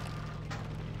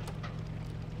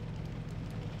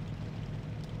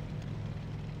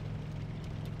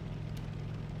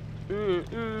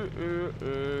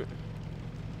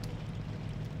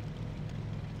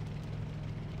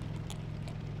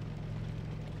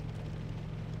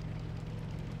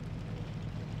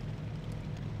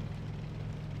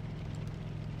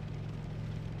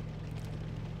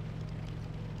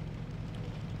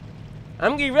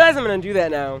 You realize I'm gonna do that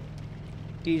now,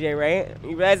 DJ, right?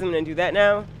 You realize I'm gonna do that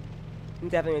now? I'm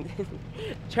definitely gonna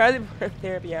Charlie Brown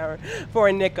therapy hour for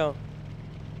a nickel.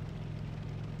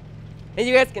 And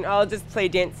you guys can all just play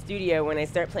Dance Studio. When I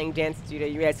start playing Dance Studio,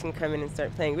 you guys can come in and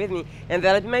start playing with me, and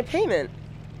that'll be my payment.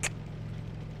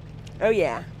 Oh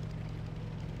yeah.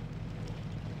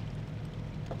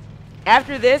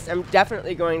 After this, I'm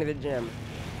definitely going to the gym.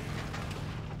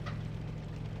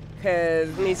 'Cause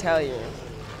let me tell you.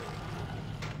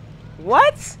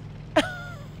 What?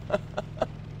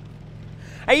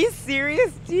 Are you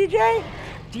serious, DJ?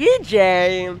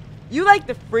 DJ, you like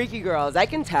the freaky girls, I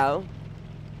can tell.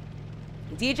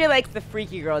 DJ likes the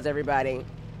freaky girls, everybody.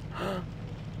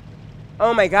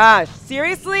 Oh my gosh,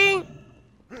 seriously?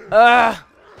 Ugh.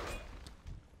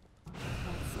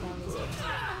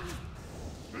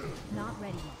 Not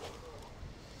ready yet.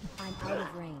 I'm out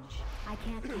of range. I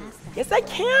can't cast that. Yes, I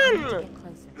can. Get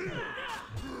closer.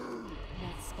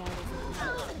 That spell isn't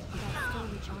ready. That's still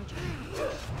recharging.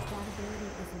 That ability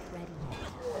isn't ready yet.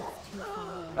 It's too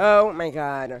far away. Oh my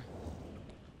god.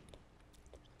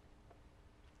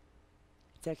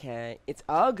 It's okay. It's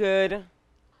all good.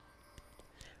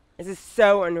 This is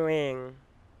so annoying.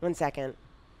 1 second.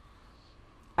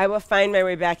 I will find my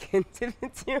way back into the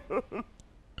tomb.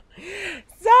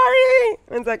 Sorry!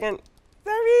 1 second.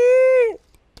 Sorry!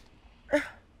 Oh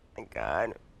my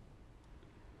god.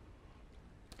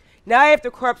 Now I have to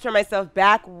corpse myself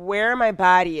back where my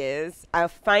body is. I'll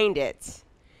find it.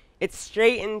 It's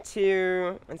straight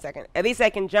into... 1 second. At least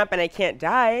I can jump and I can't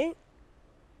die.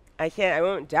 I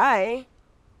won't die.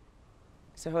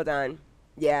 So hold on.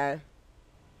 Yeah.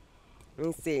 Let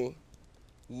me see.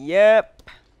 Yep.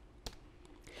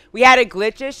 We had a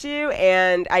glitch issue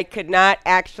and I could not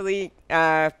actually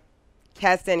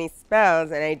cast any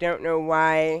spells, and I don't know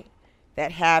why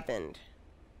that happened.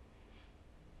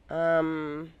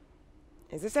 Does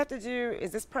this have to do...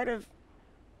 Is this part of...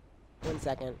 1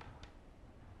 second.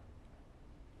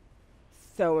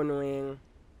 So annoying.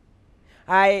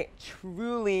 I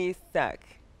truly suck.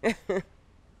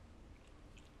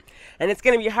 And it's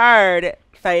going to be hard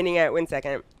finding out. 1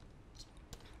 second.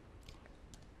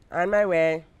 On my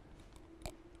way.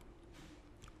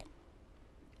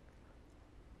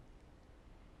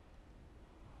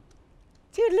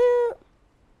 Toodaloo.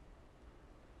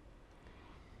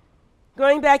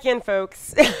 Going back in,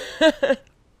 folks.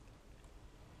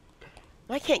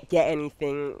 I can't get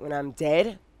anything when I'm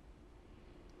dead.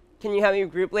 Can you help me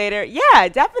group later? Yeah,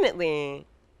 definitely.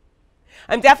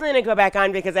 I'm definitely going to go back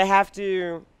on because I have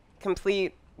to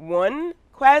complete one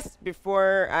quest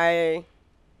before I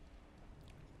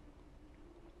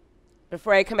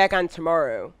come back on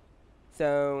tomorrow.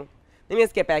 So let me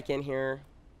just get back in here.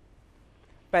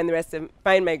 Find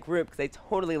my group because I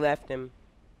totally left him.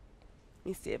 Let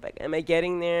me see if am I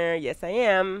getting there? Yes, I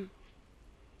am.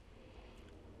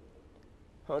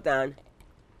 Hold on.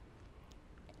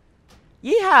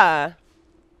 Yeehaw!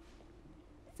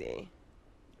 Let's see.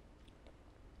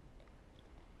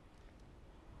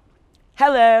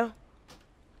 Hello.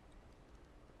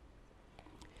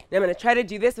 Now I'm going to try to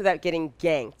do this without getting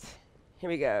ganked. Here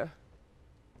we go.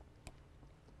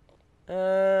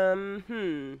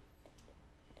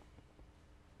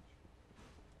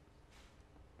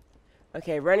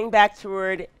 Okay, running back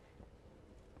toward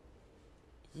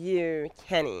you,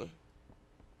 Kenny.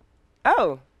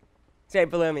 Oh! It's right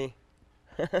below me.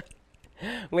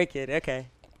 Wicked, okay.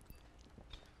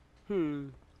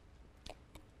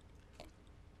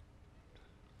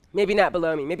 Maybe not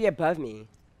below me, maybe above me.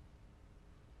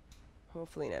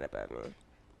 Hopefully not above me.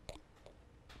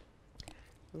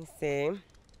 Let me see.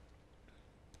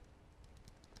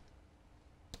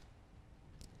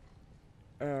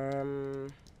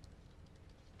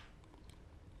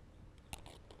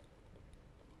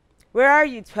 Where are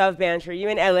you, 12 Banter? Are you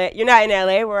in LA? You're not in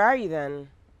LA? Where are you then?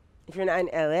 If you're not in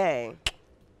LA.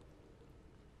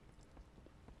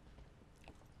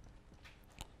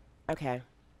 Okay.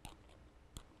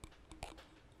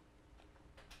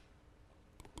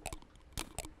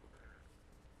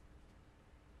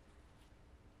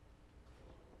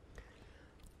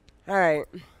 All right.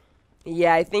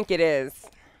 Yeah, I think it is.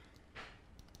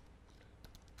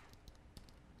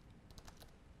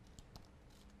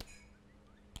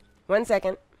 One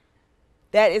second.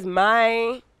 That is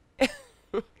my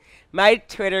my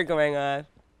Twitter going off.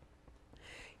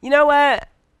 You know what?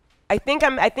 I think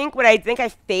I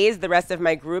phased the rest of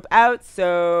my group out,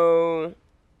 so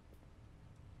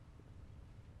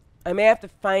I may have to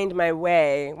find my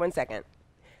way. One second.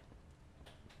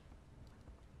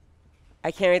 I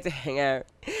can't wait to hang out.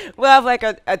 We'll have like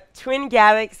a Twin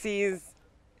Galaxies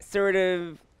sort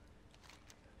of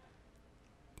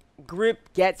group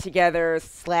get together /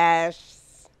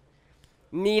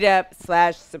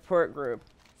 meetup / support group.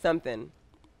 Something.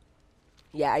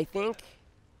 Yeah, I think.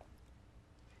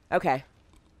 Okay.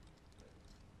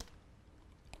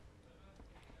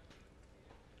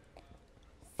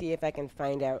 See if I can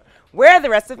find out where the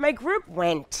rest of my group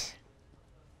went.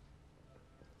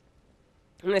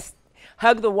 I'm going to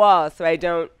hug the wall so I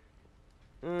don't.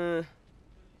 Alright,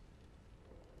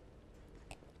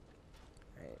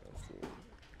 let's see.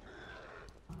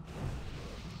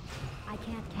 I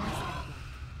can't cast that yet.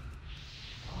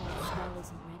 That spell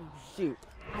isn't ready yet. Shoot.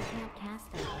 I can't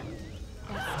cast that yet.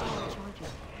 That's still recharging.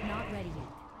 Not ready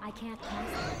yet. I can't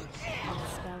cast that yet. That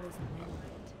spell isn't ready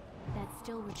yet. That's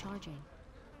still recharging.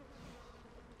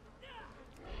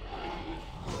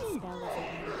 That spell isn't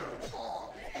ready yet.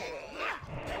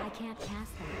 I can't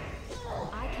cast that yet.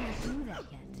 I can't do that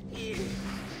yet.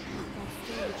 That's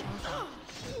still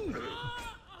recharging.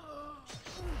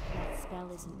 That spell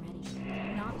isn't ready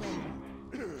yet. Not ready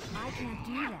yet. I can't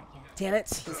do that yet. Damn it.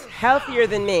 He's healthier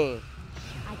than me.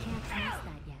 I can't cast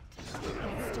that yet.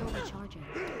 That's still recharging.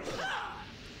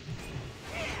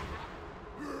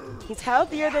 He's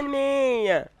healthier than me.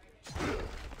 I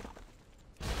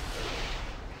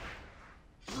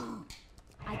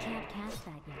can't cast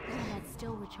that yet. That's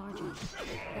still recharging.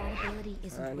 That ability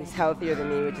isn't ready. He's healthier than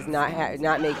me, which is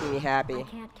not making me happy. I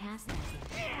can't cast that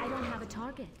yet. I don't have a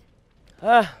target.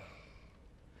 Let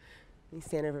me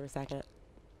stand over for a second.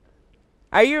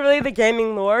 Are you really the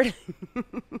gaming lord?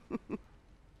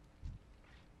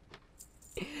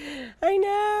 I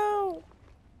know.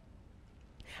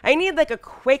 I need like a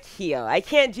quick heal. I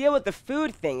can't deal with the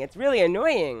food thing. It's really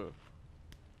annoying.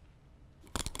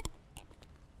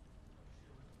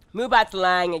 Moobot's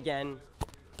lying again.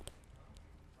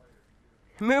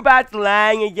 Moobot's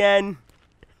lying again.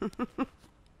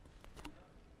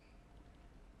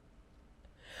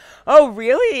 Oh,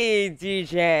 really,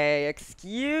 DJ?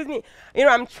 Excuse me. You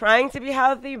know, I'm trying to be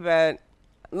healthy, but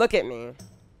look at me.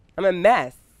 I'm a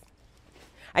mess.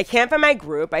 I can't find my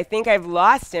group. I think I've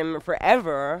lost him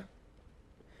forever.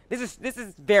 This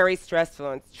is very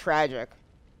stressful. It's tragic.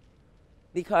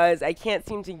 Because I can't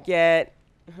seem to get...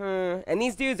 and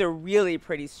these dudes are really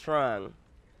pretty strong.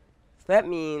 So that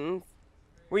means...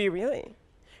 Were you really?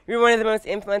 You're one of the most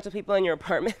influential people in your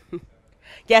apartment?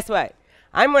 Guess what?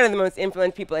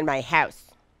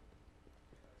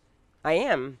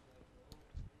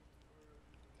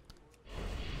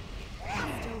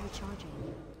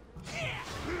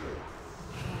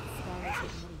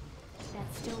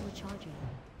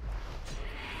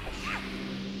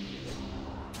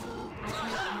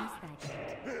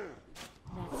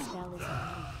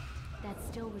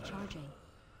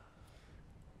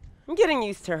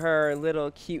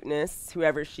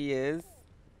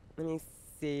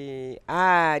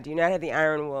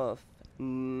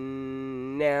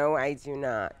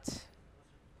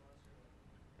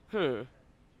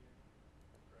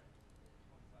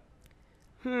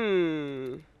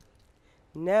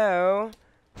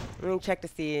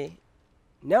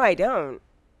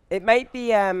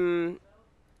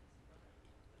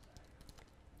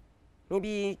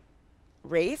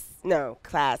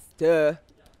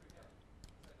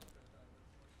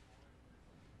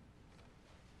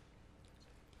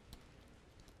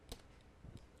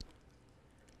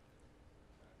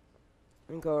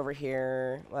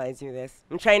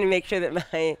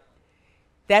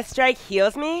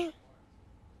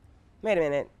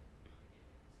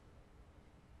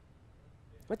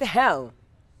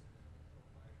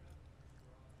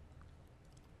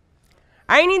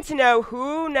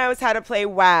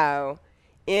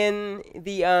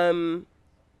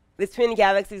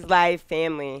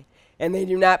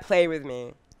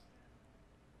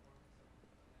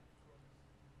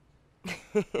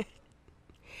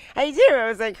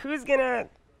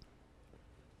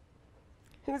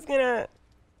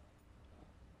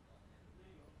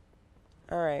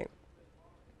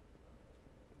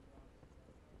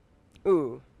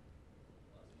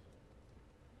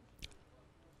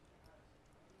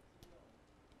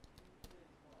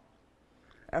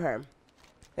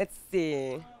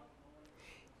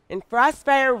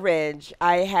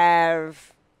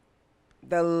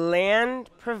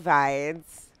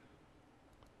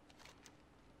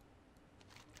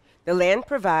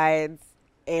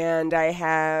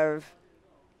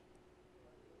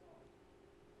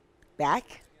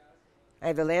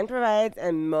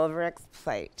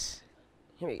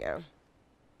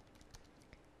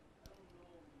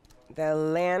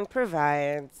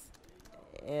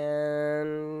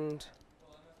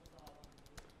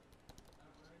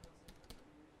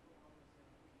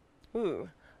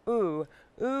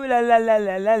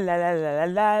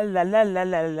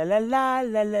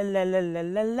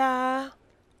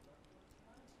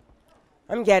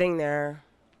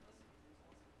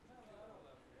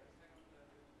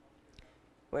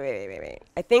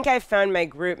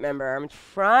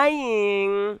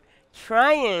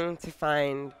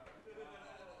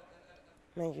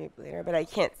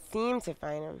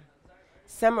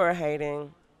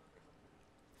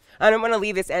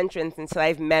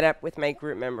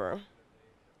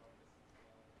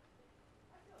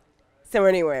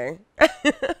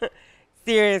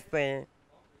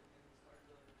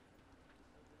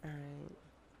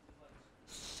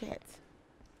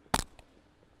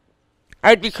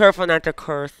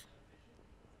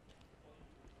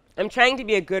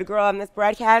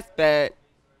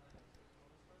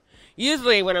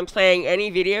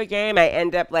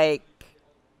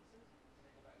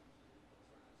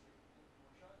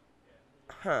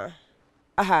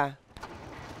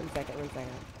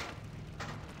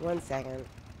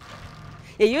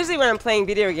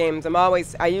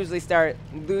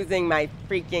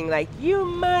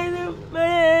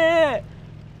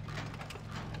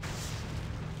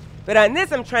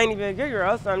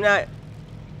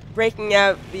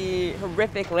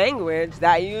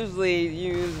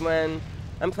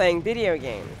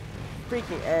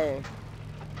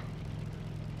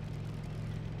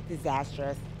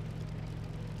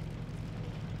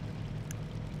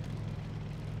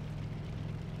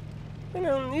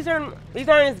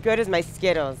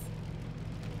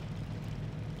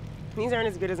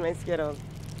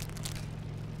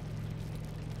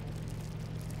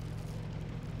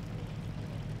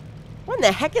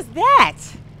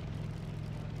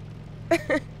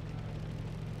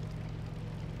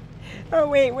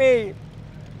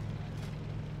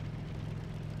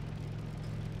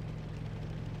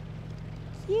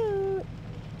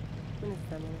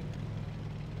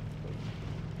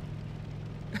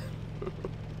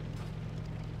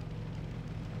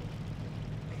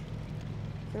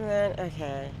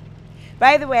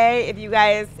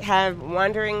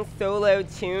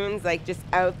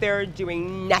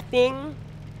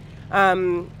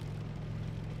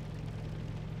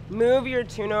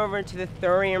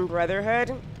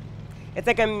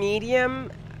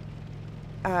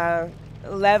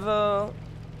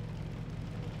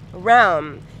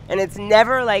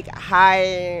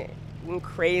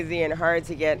 crazy and hard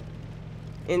to get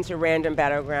into random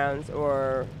battlegrounds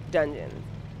or dungeons.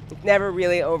 It's never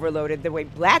really overloaded the way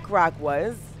Blackrock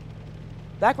was.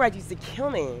 Blackrock used to kill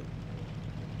me.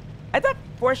 I thought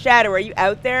Foreshadow, are you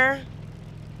out there?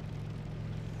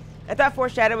 I thought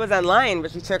Foreshadow was online,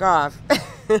 but she took off.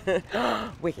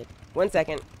 Wicked. 1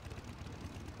 second.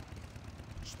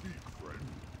 Speak, friend.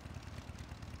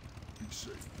 Be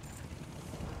safe.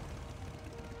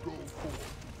 Go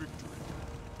forth to victory.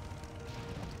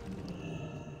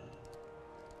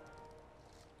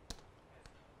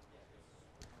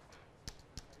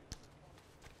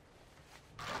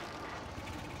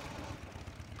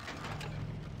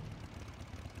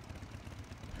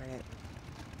 Alright.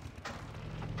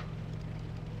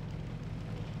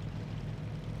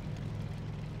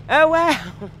 Oh wow.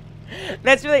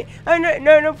 That's really, oh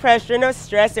no pressure, no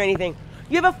stress or anything.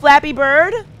 You have a Flappy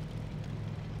Bird?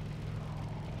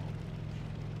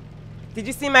 Did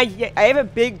you see my, I have a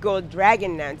big gold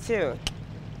dragon now too.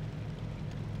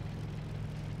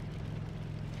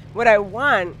 What I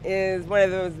want is one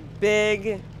of those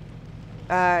big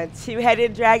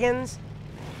two-headed dragons.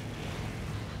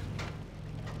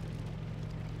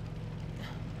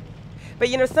 But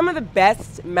you know, some of the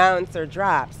best mounts are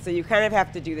drops, so you kind of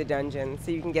have to do the dungeon so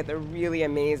you can get the really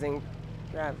amazing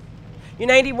drops. You're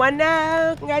 91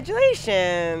 now!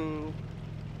 Congratulations!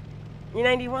 You're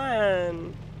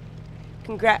 91.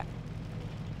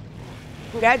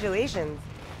 Congratulations.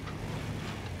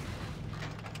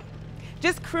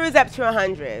 Just cruise up to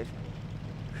 100.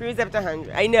 Cruise up to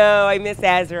 100. I know, I miss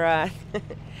Azeroth.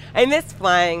 I miss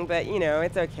flying, but you know,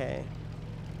 it's okay.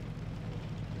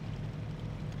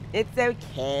 It's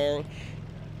okay.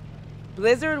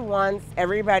 Blizzard wants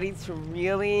everybody to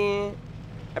really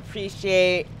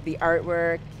appreciate the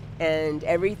artwork and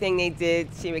everything they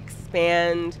did to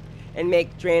expand and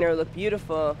make Dranenor look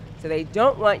beautiful, so they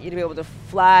don't want you to be able to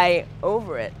fly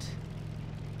over it.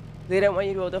 They don't want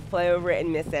you to be able to fly over it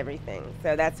and miss everything,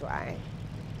 so that's why.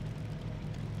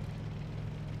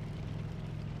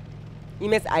 You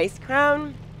miss Ice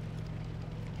Crown?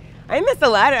 I miss a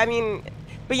lot. I mean,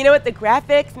 but you know what? The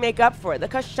graphics make up for it.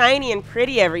 Look how shiny and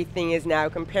pretty everything is now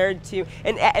compared to...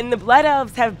 And the Blood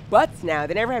Elves have butts now.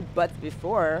 They never had butts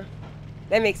before.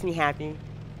 That makes me happy.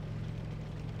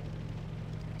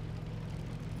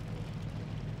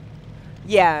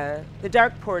 Yeah, the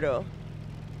Dark Portal.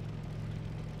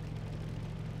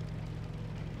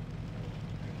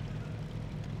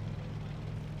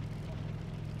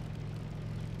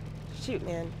 Shoot,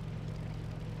 man.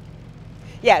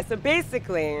 Yeah, so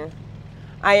basically...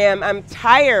 I'm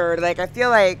tired, like I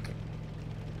feel like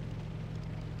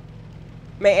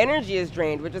my energy is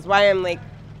drained, which is why I'm like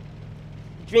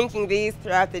drinking these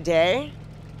throughout the day.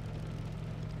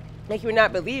 Like you would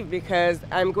not believe, because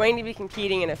I'm going to be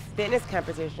competing in a fitness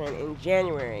competition in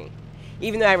January.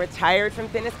 Even though I retired from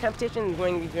fitness competition, I'm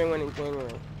going to be doing one in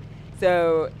January.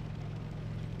 So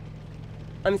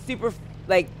I'm super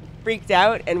like freaked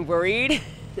out and worried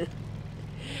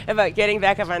about getting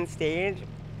back up on stage.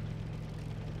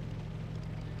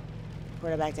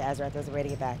 Portal back to Azeroth. There's a way to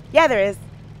get back. Yeah, there is.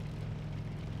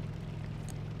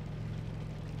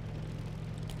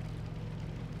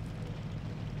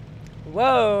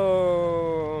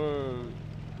 Whoa.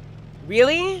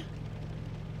 Really?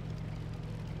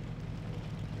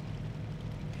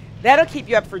 That'll keep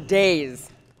you up for days.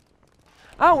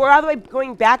 Oh, we're all the way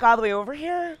going back all the way over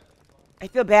here? I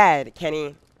feel bad,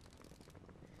 Kenny.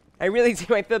 I really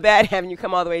do. I feel bad having you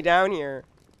come all the way down here.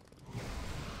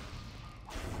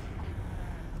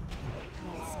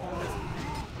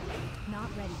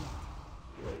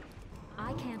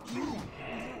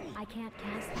 Can't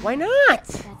cast that. Why not?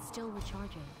 That's still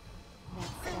recharging. That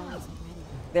spell isn't ready.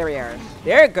 There we are.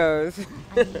 There it goes.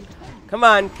 Come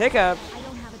on, pick up. I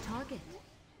don't have a target.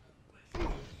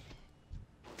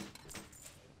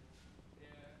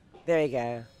 There you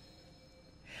go.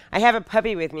 I have a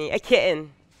puppy with me, a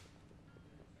kitten.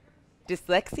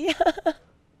 Dyslexia?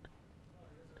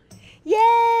 Yay!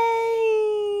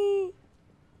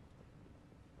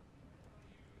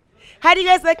 How do you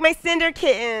guys like my cinder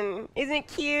kitten? Isn't it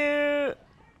cute?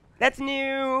 That's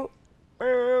new.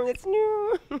 That's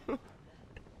new.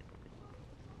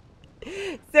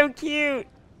 So cute.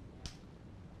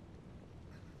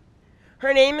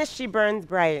 Her name is She Burns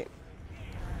Bright.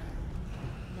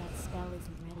 That spell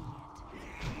isn't ready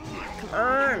yet. Come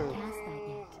I on. can't cast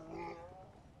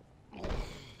that yet.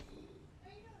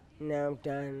 No, I'm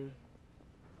done.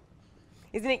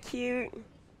 Isn't it cute?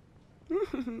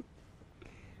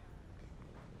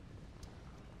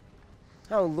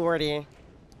 Oh, lordy.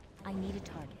 I need a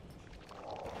target.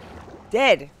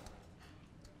 Dead.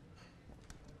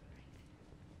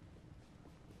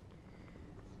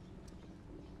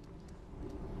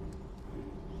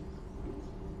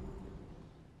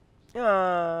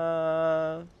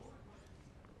 Aww.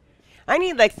 I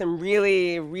need like some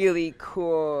really, really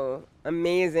cool,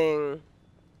 amazing.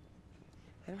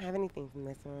 I don't have anything from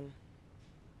this one.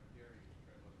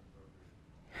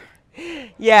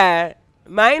 Yeah,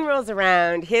 mine rolls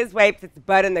around, his wipes its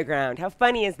butt in the ground. How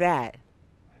funny is that?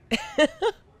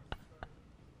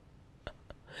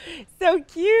 So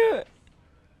cute.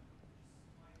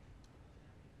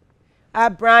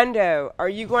 Brando, are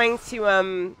you going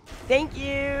to, thank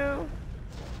you.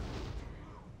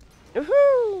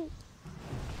 Woohoo!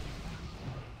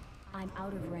 I'm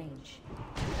out of range.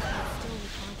 Still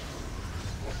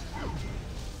recharging.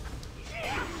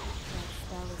 That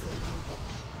spell is illegal.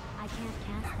 I can't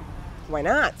cast that. Why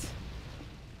not?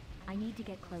 I need to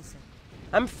get closer.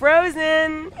 I'm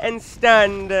frozen and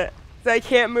stunned, so I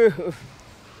can't move.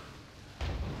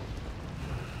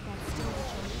 That's still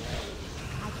recharging.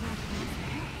 I can't cast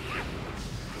that.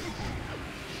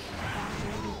 That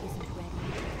ability isn't ready.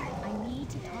 I need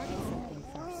to target something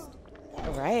first.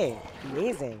 All right,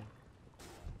 amazing.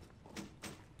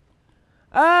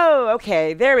 Oh,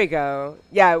 okay, there we go.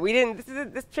 Yeah, we didn't,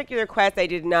 this particular quest, I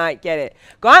did not get it.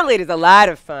 Gauntlet is a lot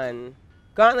of fun.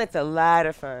 Gauntlet's a lot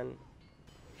of fun.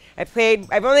 I've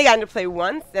only gotten to play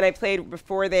once, and I played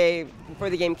before the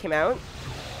game came out.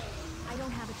 I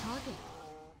don't have a target.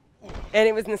 And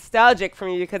it was nostalgic for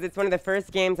me because it's one of the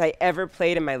first games I ever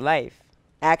played in my life,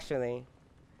 actually.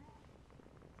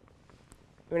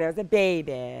 When I was a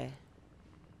baby.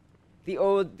 The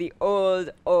old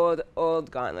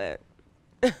Gauntlet.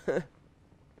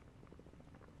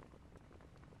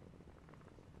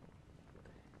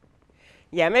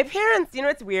 Yeah, my parents, you know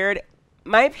what's weird?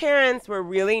 My parents were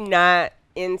really not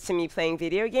into me playing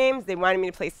video games. They wanted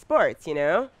me to play sports, you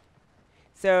know?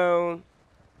 So,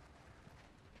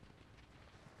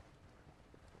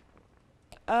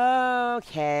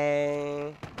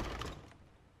 okay.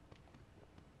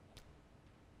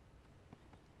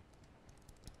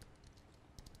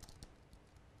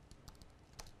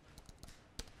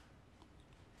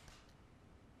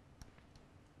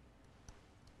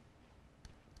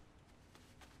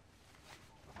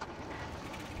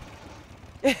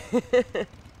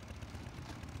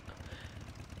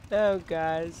 Oh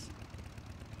gosh.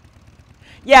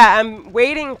 Yeah, I'm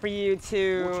waiting for you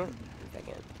to. One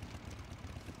second.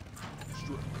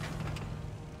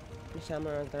 Michelle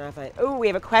Moreau's gonna find. Oh, we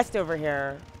have a quest over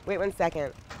here. Wait 1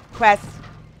 second. Quest.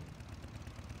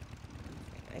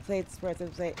 I played sports.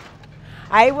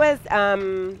 I was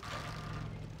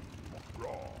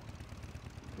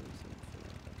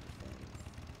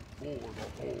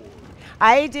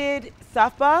I did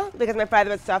softball because my father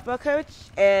was a softball coach,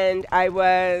 and I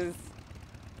was.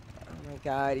 Oh my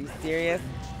God, are you serious?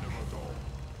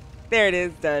 There it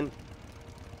is, done.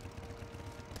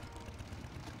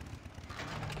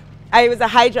 I was a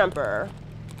high jumper.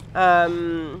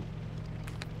 I'm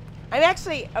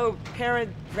actually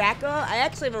paradracal. I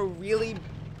actually have a really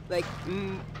like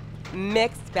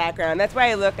mixed background. That's why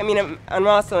I look. I mean, I'm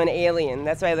also an alien.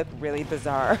 That's why I look really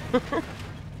bizarre.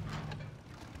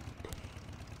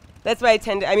 That's why I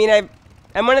tend to, I mean,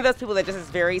 I'm one of those people that just has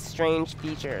very strange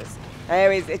features.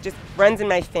 It just runs in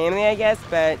my family, I guess,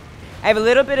 but I have a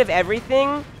little bit of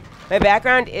everything. My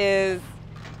background is,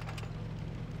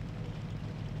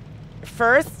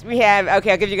 first we have,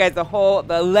 okay, I'll give you guys the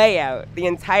layout, the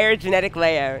entire genetic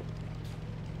layout.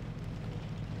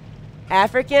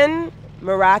 African,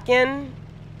 Moroccan,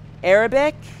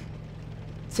 Arabic,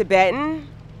 Tibetan,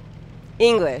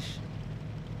 English.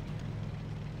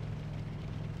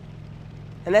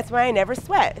 And that's why I never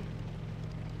sweat.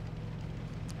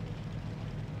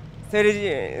 So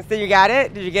you got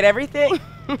it? Did you get everything?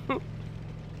 Did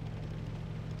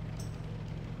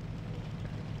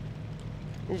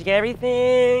you get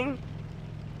everything?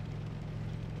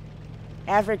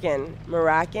 African,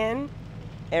 Moroccan,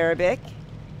 Arabic,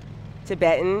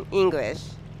 Tibetan, English.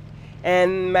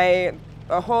 And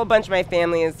a whole bunch of my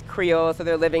family is Creole, so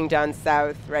they're living down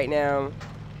south right now.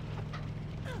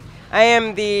 I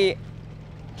am the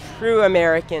true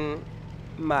American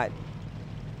mutt.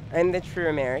 I'm the true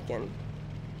American.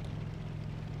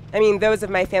 I mean, those of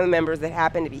my family members that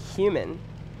happen to be human.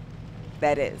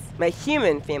 That is, my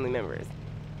human family members.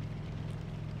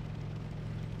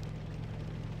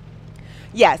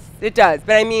 Yes, it does,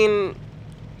 but I mean,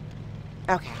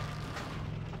 okay.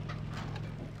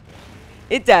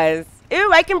 It does.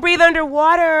 Ew, I can breathe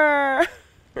underwater.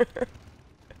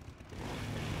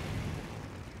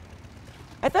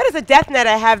 I thought as a death net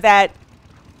I have that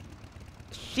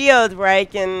shield where I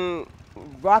can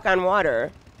walk on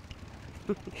water.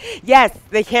 Yes,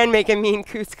 they can make a mean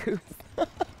couscous.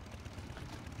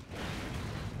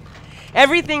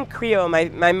 Everything Creole,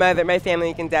 my mother, my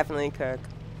family can definitely cook.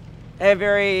 And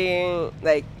very,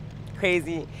 like,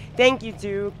 crazy. Thank you,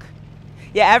 Duke.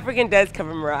 Yeah, African does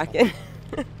cover Moroccan.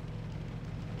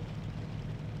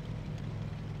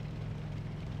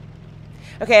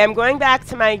 Okay, I'm going back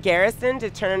to my garrison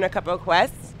to turn in a couple of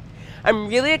quests. I'm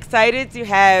really excited to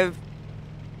have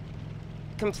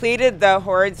completed the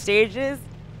Horde stages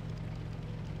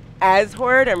as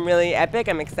Horde. I'm really epic.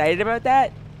 I'm excited about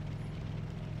that.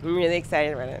 I'm really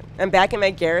excited about it. I'm back in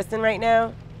my garrison right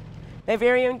now. My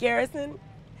very own garrison.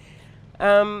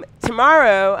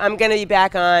 Tomorrow, I'm going to be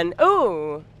back on...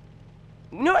 Oh!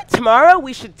 You know what? Tomorrow,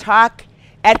 we should talk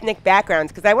ethnic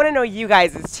backgrounds, because I want to know you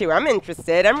guys' too. I'm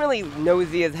interested. I'm really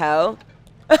nosy as hell.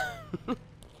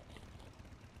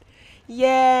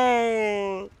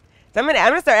 Yay! So I'm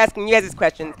gonna start asking you guys these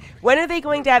questions. When are they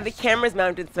going to have the cameras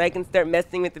mounted so I can start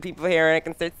messing with the people here and I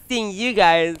can start seeing you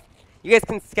guys? You guys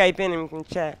can Skype in and we can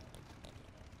chat.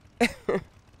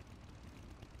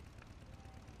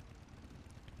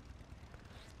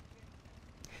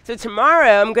 So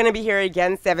tomorrow I'm going to be here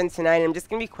again 7 to 9. I'm just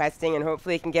going to be questing and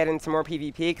hopefully I can get into more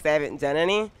PvP because I haven't done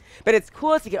any. But it's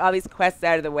cool to get all these quests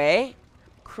out of the way.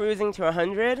 Cruising to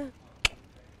 100.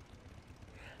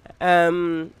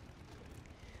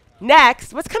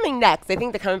 Next, what's coming next? I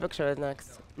think the comic book show is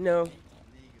next. No.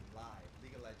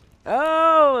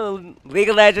 Oh, League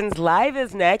of Legends Live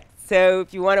is next. So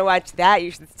if you want to watch that, you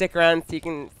should stick around so you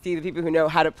can see the people who know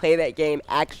how to play that game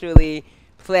actually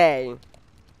play.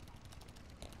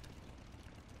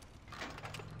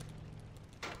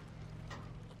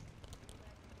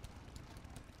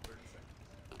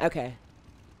 Okay.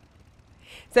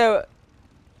 So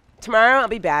tomorrow I'll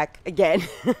be back again.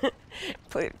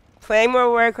 Playing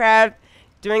more Warcraft,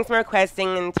 doing some more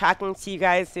questing, and talking to you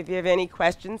guys. So if you have any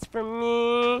questions for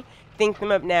me, think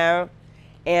them up now.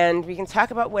 And we can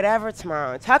talk about whatever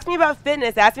tomorrow. Talk to me about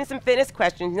fitness. Ask me some fitness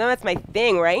questions. You know that's my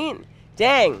thing, right?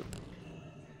 Dang.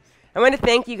 I want to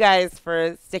thank you guys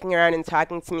for sticking around and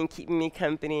talking to me and keeping me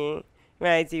company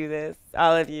when I do this.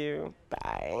 All of you.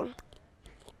 Bye.